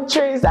different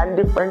countries and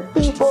different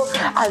people,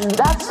 and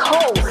that's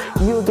how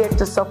you get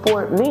to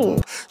support me.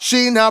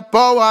 Sheena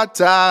Power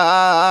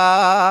Talk.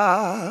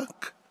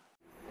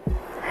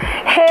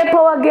 Hey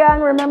Power Gang,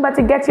 remember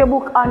to get your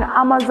book on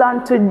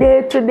Amazon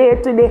today.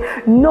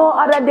 No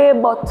other day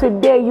but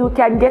today. You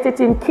can get it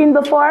in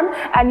Kindle form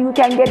and you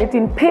can get it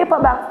in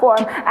paperback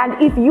form.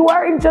 And if you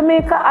are in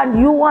Jamaica and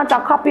you want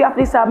a copy of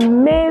this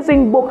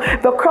amazing book,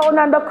 The Crown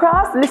and the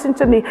Cross, listen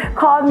to me.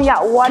 Call me at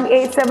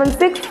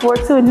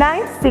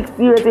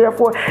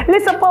 1-876-429-6004.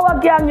 Listen Power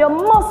Gang, you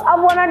must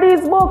have one of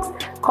these books.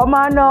 Come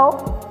on now.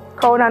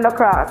 Crown and the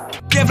Cross.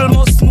 Devil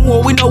must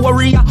know we no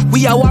warrior.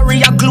 We a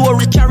warrior,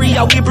 glory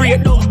carrier. We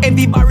break down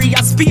every barrier.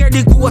 Spear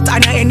the goat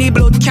and any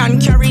blood can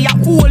carry a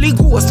Holy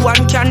Ghost one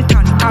can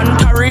carry.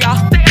 Say a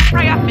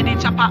prayer for the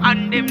chopper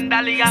and them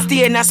dahlia.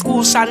 Stay in a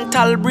school,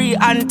 Chantal, Brie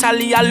and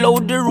Talia.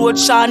 Load the road,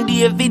 Sean,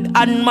 David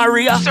and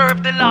Maria.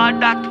 Serve the Lord,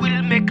 that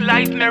will make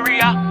life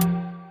merrier.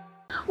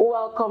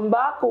 Welcome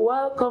back,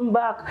 welcome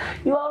back.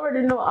 You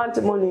already know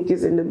Auntie Monique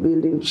is in the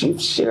building. She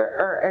share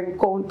her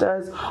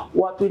encounters,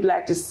 what we'd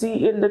like to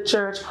see in the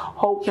church,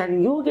 how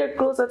can you get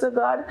closer to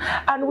God,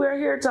 and we're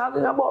here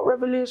talking about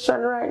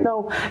Revelation right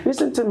now.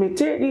 Listen to me,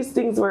 take these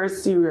things very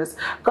serious.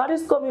 God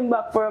is coming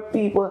back for a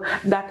people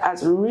that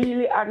has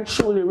really and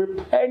truly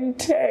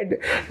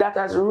repented, that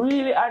has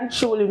really and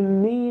truly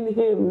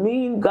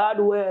mean God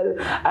well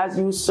as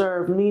you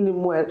serve, mean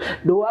him well.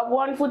 Don't have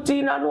one foot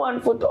in and one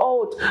foot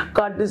out.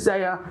 God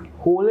desire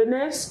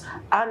holiness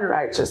and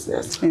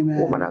righteousness. Amen.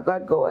 Woman of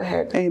God, go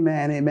ahead.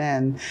 Amen,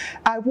 amen.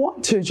 I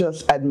want to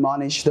just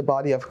admonish the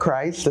body of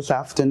Christ this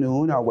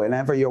afternoon or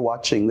whenever you're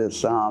watching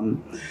this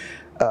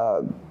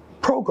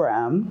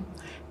program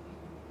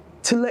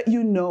to let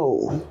you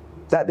know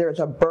that there's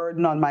a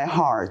burden on my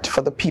heart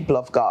for the people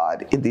of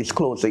God in these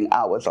closing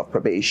hours of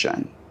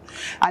probation.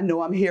 I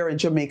know I'm here in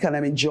Jamaica and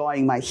I'm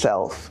enjoying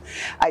myself.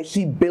 I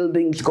see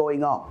buildings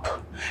going up.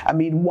 I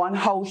mean, one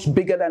house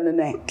bigger than the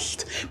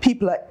next.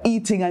 People are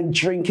eating and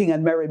drinking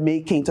and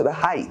merrymaking to the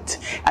height.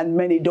 And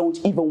many don't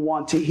even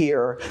want to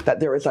hear that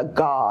there is a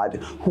God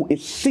who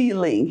is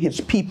sealing his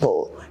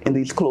people in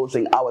these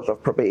closing hours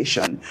of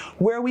probation.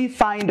 Where we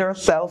find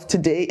ourselves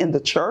today in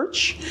the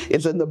church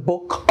is in the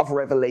book of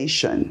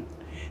Revelation.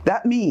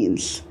 That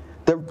means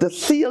the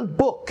sealed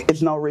book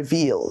is now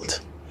revealed.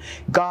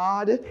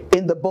 God,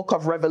 in the book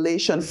of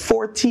Revelation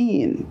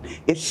 14,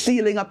 is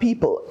sealing a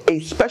people, a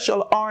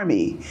special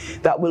army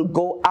that will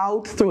go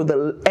out through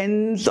the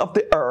ends of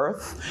the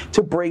earth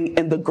to bring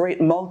in the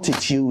great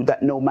multitude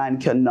that no man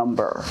can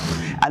number.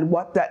 And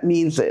what that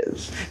means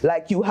is,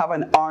 like you have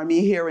an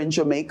army here in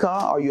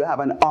Jamaica, or you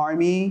have an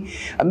army,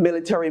 a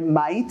military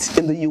might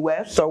in the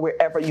US, or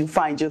wherever you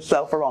find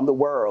yourself around the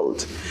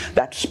world,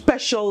 that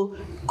special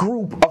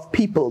group of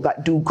people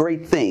that do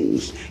great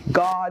things.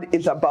 God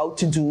is about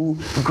to do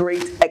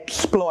great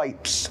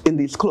exploits in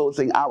these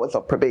closing hours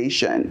of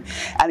probation.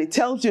 And it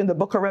tells you in the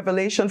book of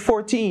Revelation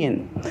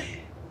 14,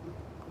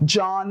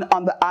 John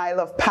on the Isle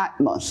of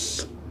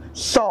Patmos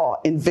saw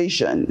in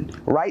vision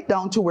right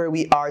down to where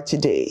we are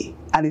today.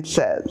 And it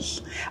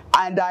says,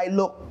 and I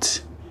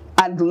looked,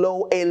 and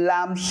lo, a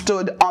lamb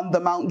stood on the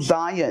Mount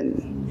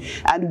Zion,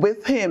 and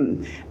with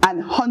him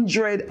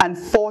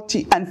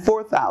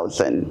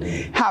 144,000,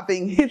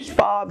 having his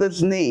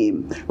Father's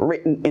name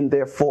written in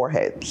their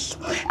foreheads.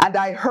 And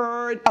I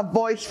heard a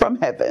voice from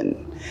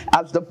heaven,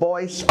 as the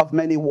voice of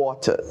many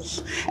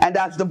waters, and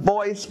as the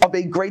voice of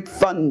a great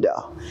thunder.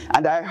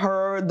 And I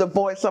heard the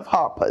voice of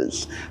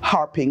harpers,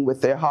 harping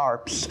with their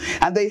harps.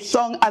 And they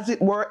sung as it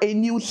were a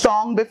new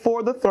song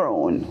before the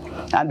throne,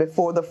 and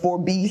before the four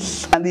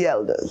beasts and the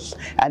elders.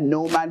 And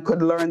no man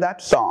could learn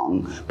that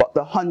song but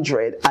the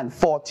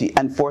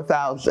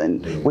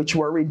 144,000 which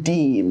were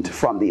redeemed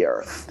from the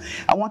earth.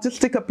 I want to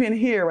stick a pin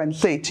here and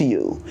say to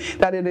you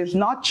that it is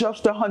not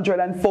just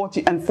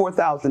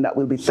 144,000 that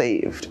will be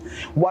saved.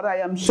 What I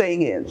am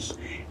saying is,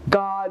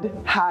 God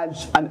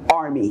has an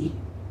army.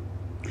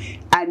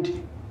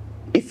 And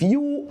if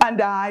you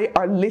and I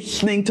are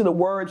listening to the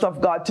words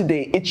of God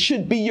today, it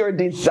should be your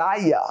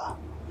desire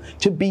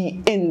to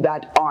be in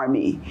that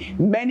army.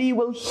 Many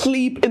will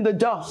sleep in the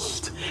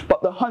dust,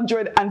 but the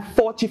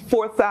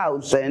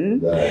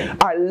 144,000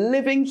 are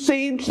living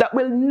saints that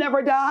will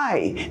never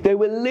die. They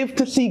will live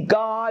to see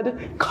God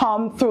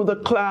come through the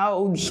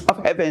clouds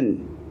of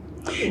heaven.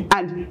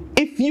 And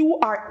if you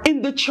are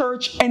in the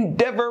church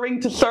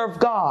endeavoring to serve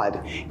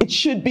God, it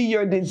should be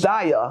your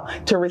desire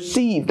to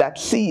receive that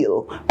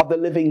seal of the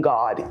living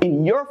God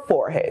in your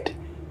forehead.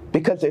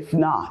 Because if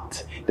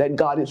not, then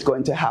God is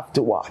going to have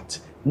to what?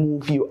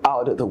 Move you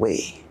out of the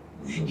way.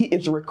 He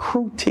is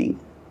recruiting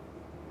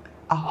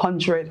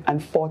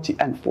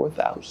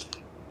 144,000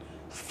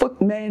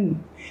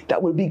 footmen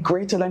that will be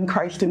greater than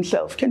Christ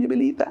himself. Can you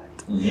believe that?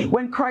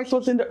 When Christ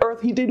was in the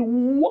earth, he did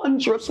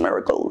wondrous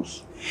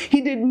miracles.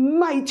 He did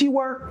mighty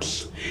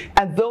works.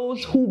 And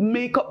those who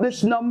make up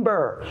this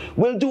number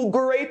will do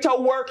greater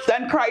works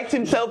than Christ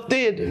himself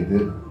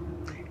did.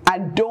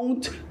 And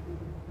don't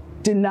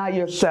deny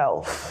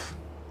yourself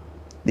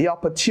the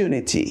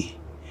opportunity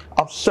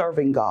of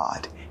serving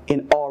God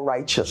in all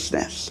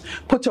righteousness.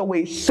 Put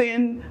away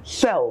sin,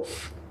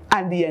 self,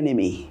 and the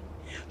enemy,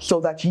 so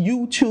that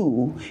you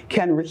too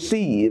can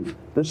receive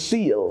the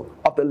seal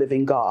of the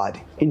living God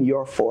in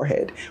your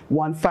forehead.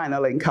 One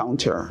final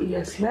encounter.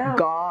 Yes, ma'am.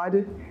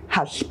 God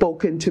has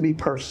spoken to me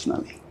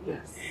personally.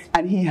 Yes.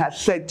 And he has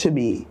said to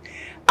me,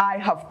 I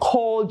have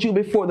called you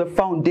before the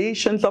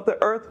foundations of the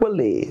earth were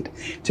laid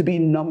to be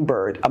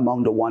numbered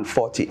among the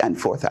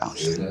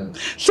 144,000.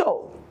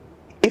 So,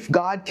 if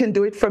God can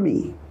do it for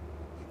me,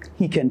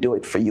 he can do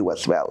it for you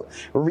as well.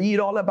 Read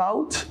all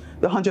about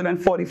the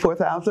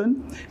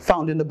 144,000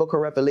 found in the book of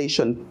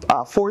Revelation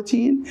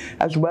 14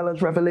 as well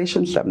as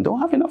Revelation 7. Don't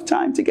have enough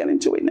time to get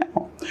into it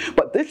now.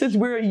 But this is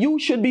where you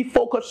should be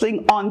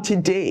focusing on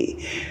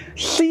today.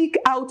 Seek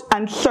out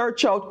and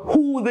search out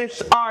who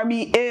this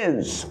army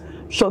is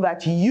so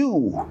that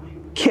you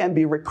can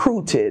be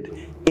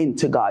recruited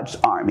into God's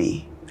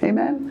army.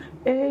 Amen?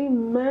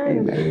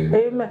 Amen. Amen.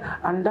 Amen.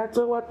 And that's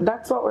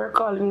what we're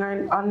calling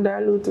an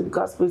undiluted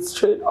gospel,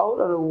 straight out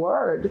of the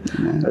word.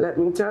 Amen. Let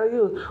me tell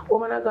you,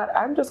 woman of God,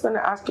 I'm just going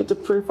to ask you to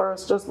pray for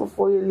us just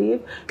before you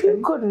leave.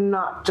 You could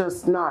not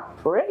just not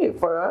pray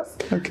for us.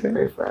 Okay.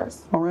 Pray for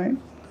us. All right.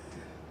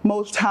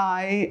 Most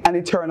high and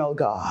eternal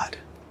God,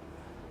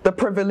 the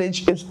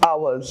privilege is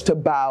ours to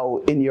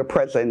bow in your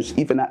presence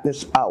even at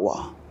this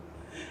hour.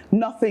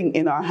 Nothing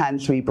in our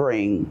hands we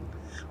bring,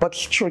 but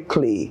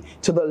strictly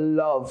to the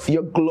love,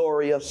 your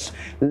glorious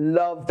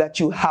love that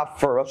you have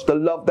for us, the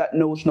love that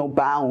knows no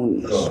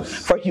bounds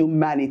for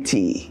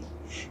humanity.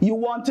 You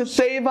want to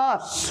save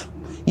us.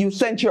 You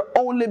sent your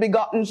only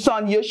begotten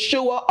Son,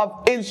 Yeshua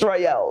of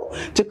Israel,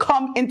 to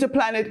come into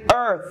planet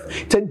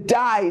Earth, to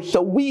die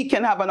so we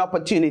can have an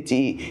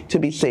opportunity to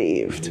be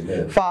saved.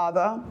 Amen.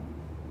 Father,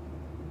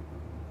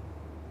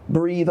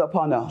 breathe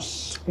upon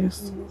us.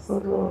 Yes.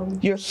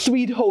 Your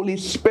sweet Holy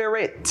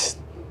Spirit.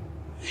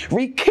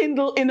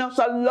 Rekindle in us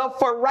a love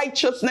for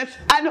righteousness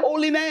and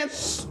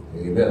holiness.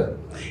 Amen.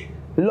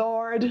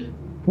 Lord,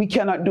 we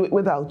cannot do it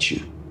without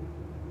you.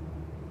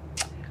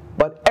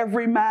 But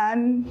every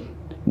man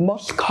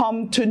must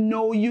come to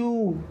know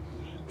you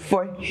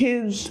for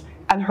his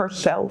and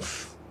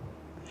herself.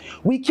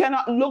 We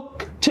cannot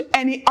look to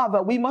any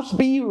other. We must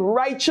be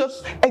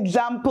righteous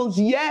examples,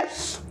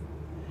 yes.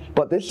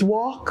 But this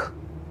walk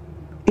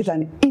is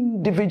an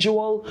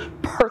individual,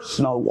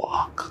 personal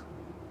walk.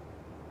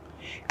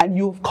 And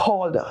you have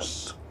called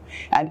us.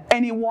 And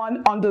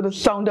anyone under the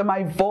sound of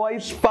my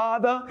voice,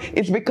 Father,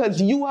 is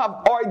because you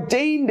have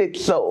ordained it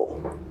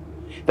so,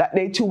 that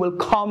they too will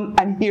come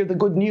and hear the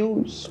good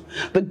news,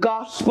 the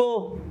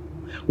gospel,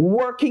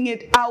 working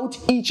it out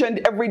each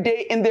and every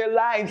day in their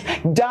lives,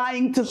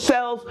 dying to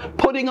self,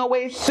 putting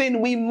away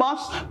sin. We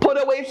must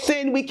put away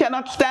sin. We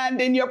cannot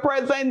stand in your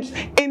presence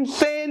in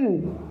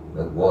sin.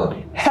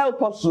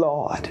 Help us,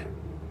 Lord,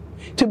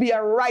 to be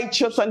a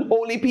righteous and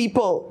holy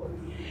people.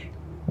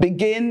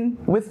 Begin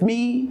with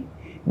me,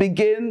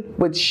 begin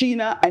with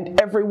Sheena and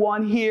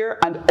everyone here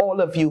and all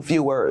of you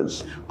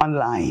viewers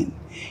online.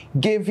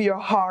 Give your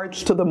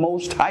hearts to the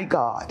Most High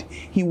God.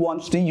 He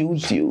wants to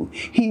use you.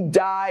 He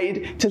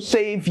died to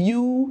save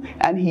you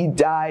and he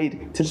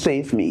died to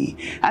save me.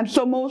 And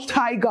so, Most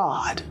High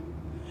God,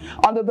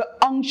 under the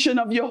unction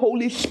of your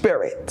Holy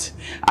Spirit,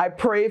 I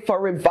pray for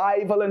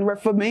revival and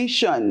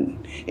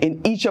reformation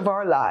in each of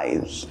our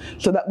lives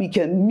so that we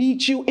can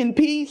meet you in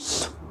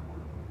peace.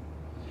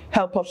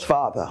 Help us,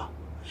 Father,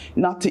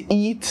 not to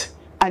eat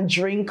and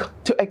drink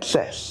to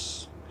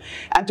excess,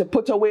 and to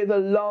put away the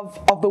love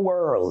of the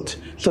world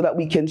so that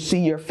we can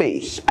see your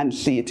face and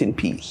see it in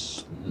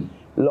peace.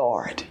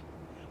 Lord,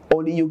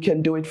 only you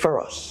can do it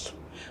for us.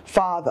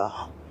 Father,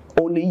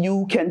 only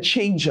you can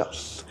change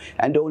us,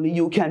 and only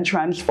you can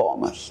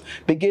transform us.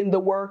 Begin the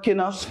work in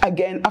us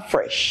again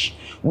afresh.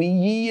 We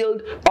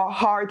yield our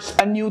hearts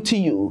anew to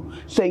you,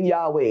 saying,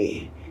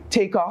 Yahweh,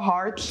 take our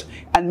hearts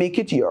and make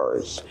it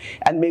yours.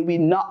 And may we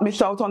not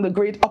miss out on the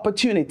great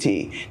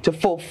opportunity to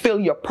fulfill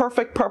your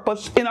perfect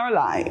purpose in our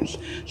lives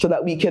so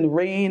that we can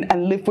reign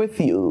and live with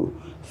you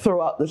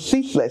throughout the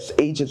ceaseless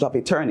ages of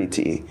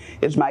eternity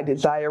is my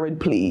desire and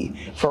plea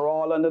for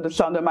all under the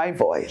sound of my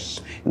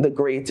voice. In the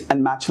great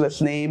and matchless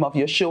name of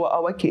Yeshua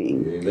our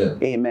King. Amen.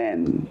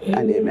 Amen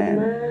and amen.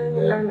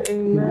 Amen and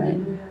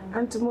amen.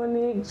 Auntie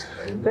Monique,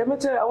 let me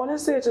tell you, I want to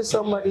say to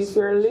somebody, if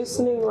you're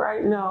listening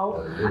right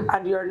now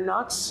and you're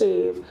not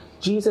saved,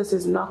 Jesus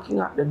is knocking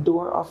at the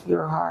door of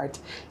your heart.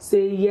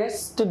 Say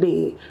yes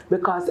today,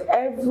 because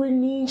every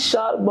knee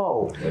shall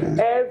bow,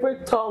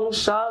 every tongue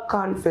shall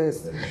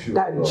confess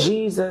that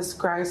Jesus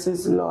Christ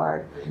is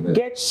Lord.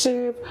 Get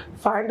saved,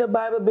 find the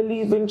Bible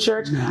believing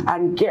church,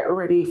 and get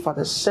ready for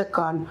the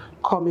second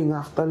coming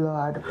of the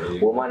Lord.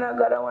 Woman of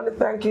God, I want to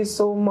thank you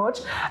so much,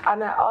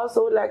 and I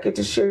also would like you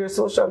to share your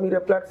social media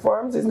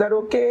platforms. Is that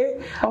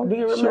okay? Do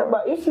you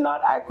remember? Sure. If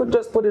not, I could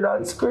just put it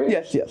on screen.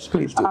 Yes,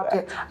 please do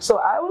that. So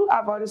I will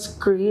have on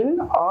screen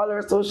all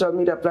our social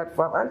media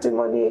platforms. Auntie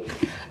Monique,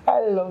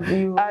 I love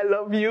you. I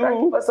love you.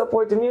 Thank you for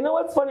supporting me. You know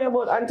what's funny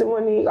about Auntie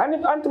Monique?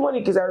 Auntie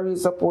Monique is a real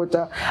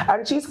supporter,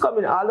 and she's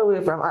coming all the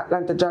way from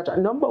Atlanta, Georgia.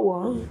 Number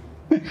one.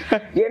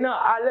 You know,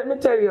 let me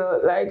tell you,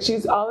 like,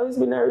 she's always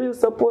been a real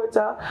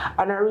supporter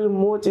and a real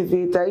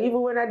motivator.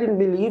 Even when I didn't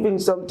believe in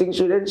something,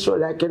 she didn't show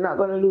like you're not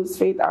going to lose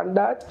faith on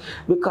that,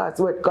 because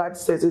what God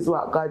says is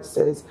what God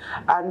says.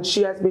 And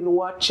she has been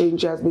watching,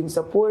 she has been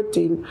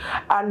supporting,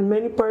 and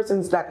many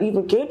persons that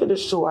even came to the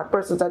show and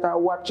persons that are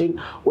watching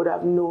would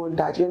have known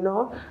that, you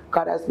know,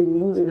 God has been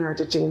using her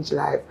to change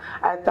life.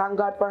 I thank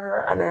God for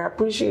her, and I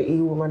appreciate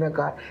you, woman of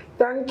God.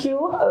 Thank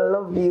you. I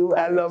love you.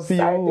 I love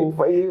you. I'm excited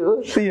for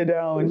you. See you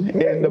down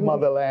in the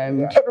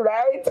motherland.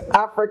 Right?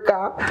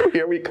 Africa.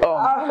 Here we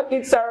come.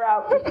 It's a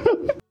wrap.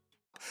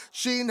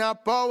 Sheena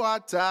Power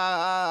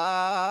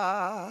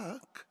Talk.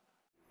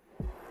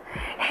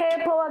 Hey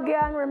Power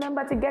Gang,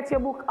 remember to get your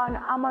book on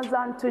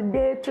Amazon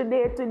today.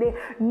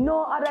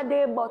 No other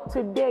day but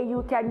today.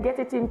 You can get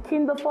it in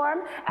Kindle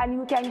form and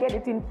you can get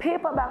it in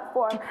paperback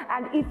form.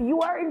 And if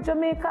you are in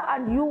Jamaica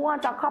and you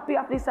want a copy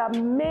of this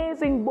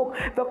amazing book,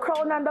 The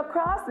Crown and the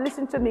Cross,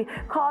 listen to me.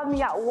 Call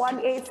me at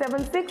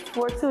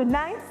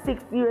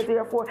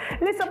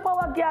 1-876-429-6004. Listen,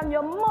 Power Gang,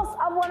 you must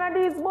have one of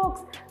these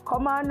books.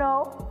 Come on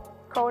now,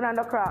 Crown and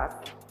the Cross.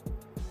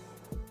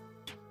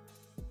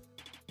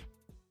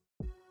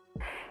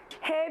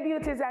 Hey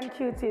beauties and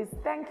cuties,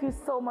 thank you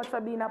so much for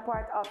being a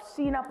part of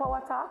Sheena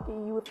Power Talk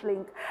Youth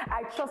Link.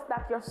 I trust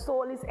that your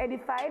soul is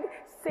edified,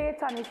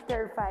 Satan is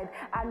terrified,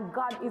 and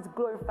God is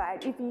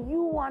glorified. If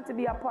you want to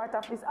be a part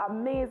of this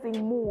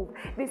amazing move,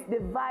 this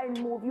divine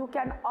move, you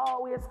can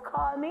always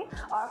call me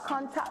or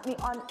contact me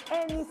on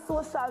any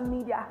social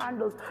media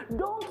handles.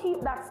 Don't keep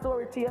that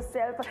story to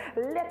yourself.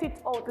 Let it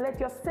out. Let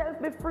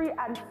yourself be free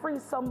and free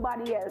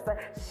somebody else.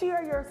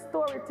 Share your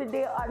story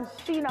today on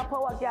Sheena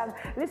Power Gang.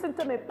 Listen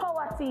to me,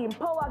 Power Team,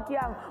 Power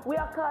Gang. We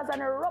are causing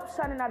an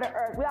eruption in the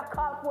earth. We are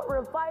called for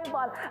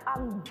revival,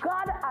 and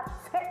God has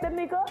set the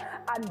nigger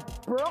and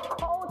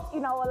broke out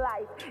in our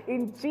life.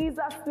 In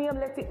Jesus' name,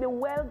 let it be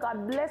well.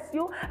 God bless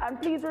you. And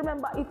please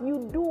remember, if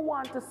you do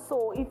want to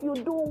sow, if you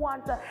do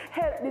want to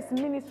help this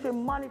ministry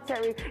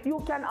monetary,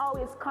 you can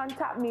always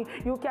contact me.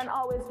 You can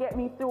always get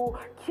me through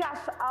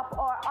Cash App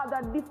or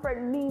other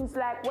different means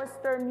like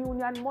Western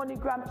Union,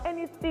 MoneyGram,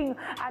 anything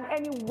and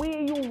any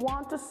way you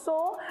want to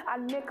sow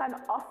and make an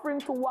offering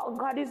to what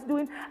God is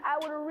doing. I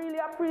would really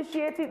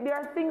appreciate it. There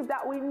are things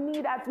that we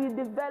need as we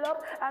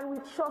develop, and we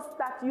trust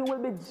that you will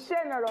be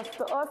generous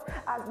to us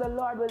as the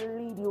Lord will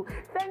lead you.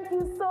 Thank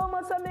you so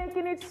much for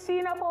making it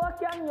Sheena Power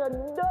Gang. You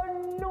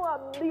don't know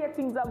how big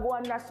things are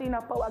going on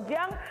Sheena Power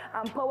Gang,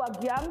 and Power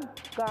Gang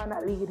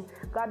gonna lead.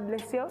 God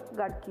bless you.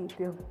 God keep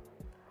you.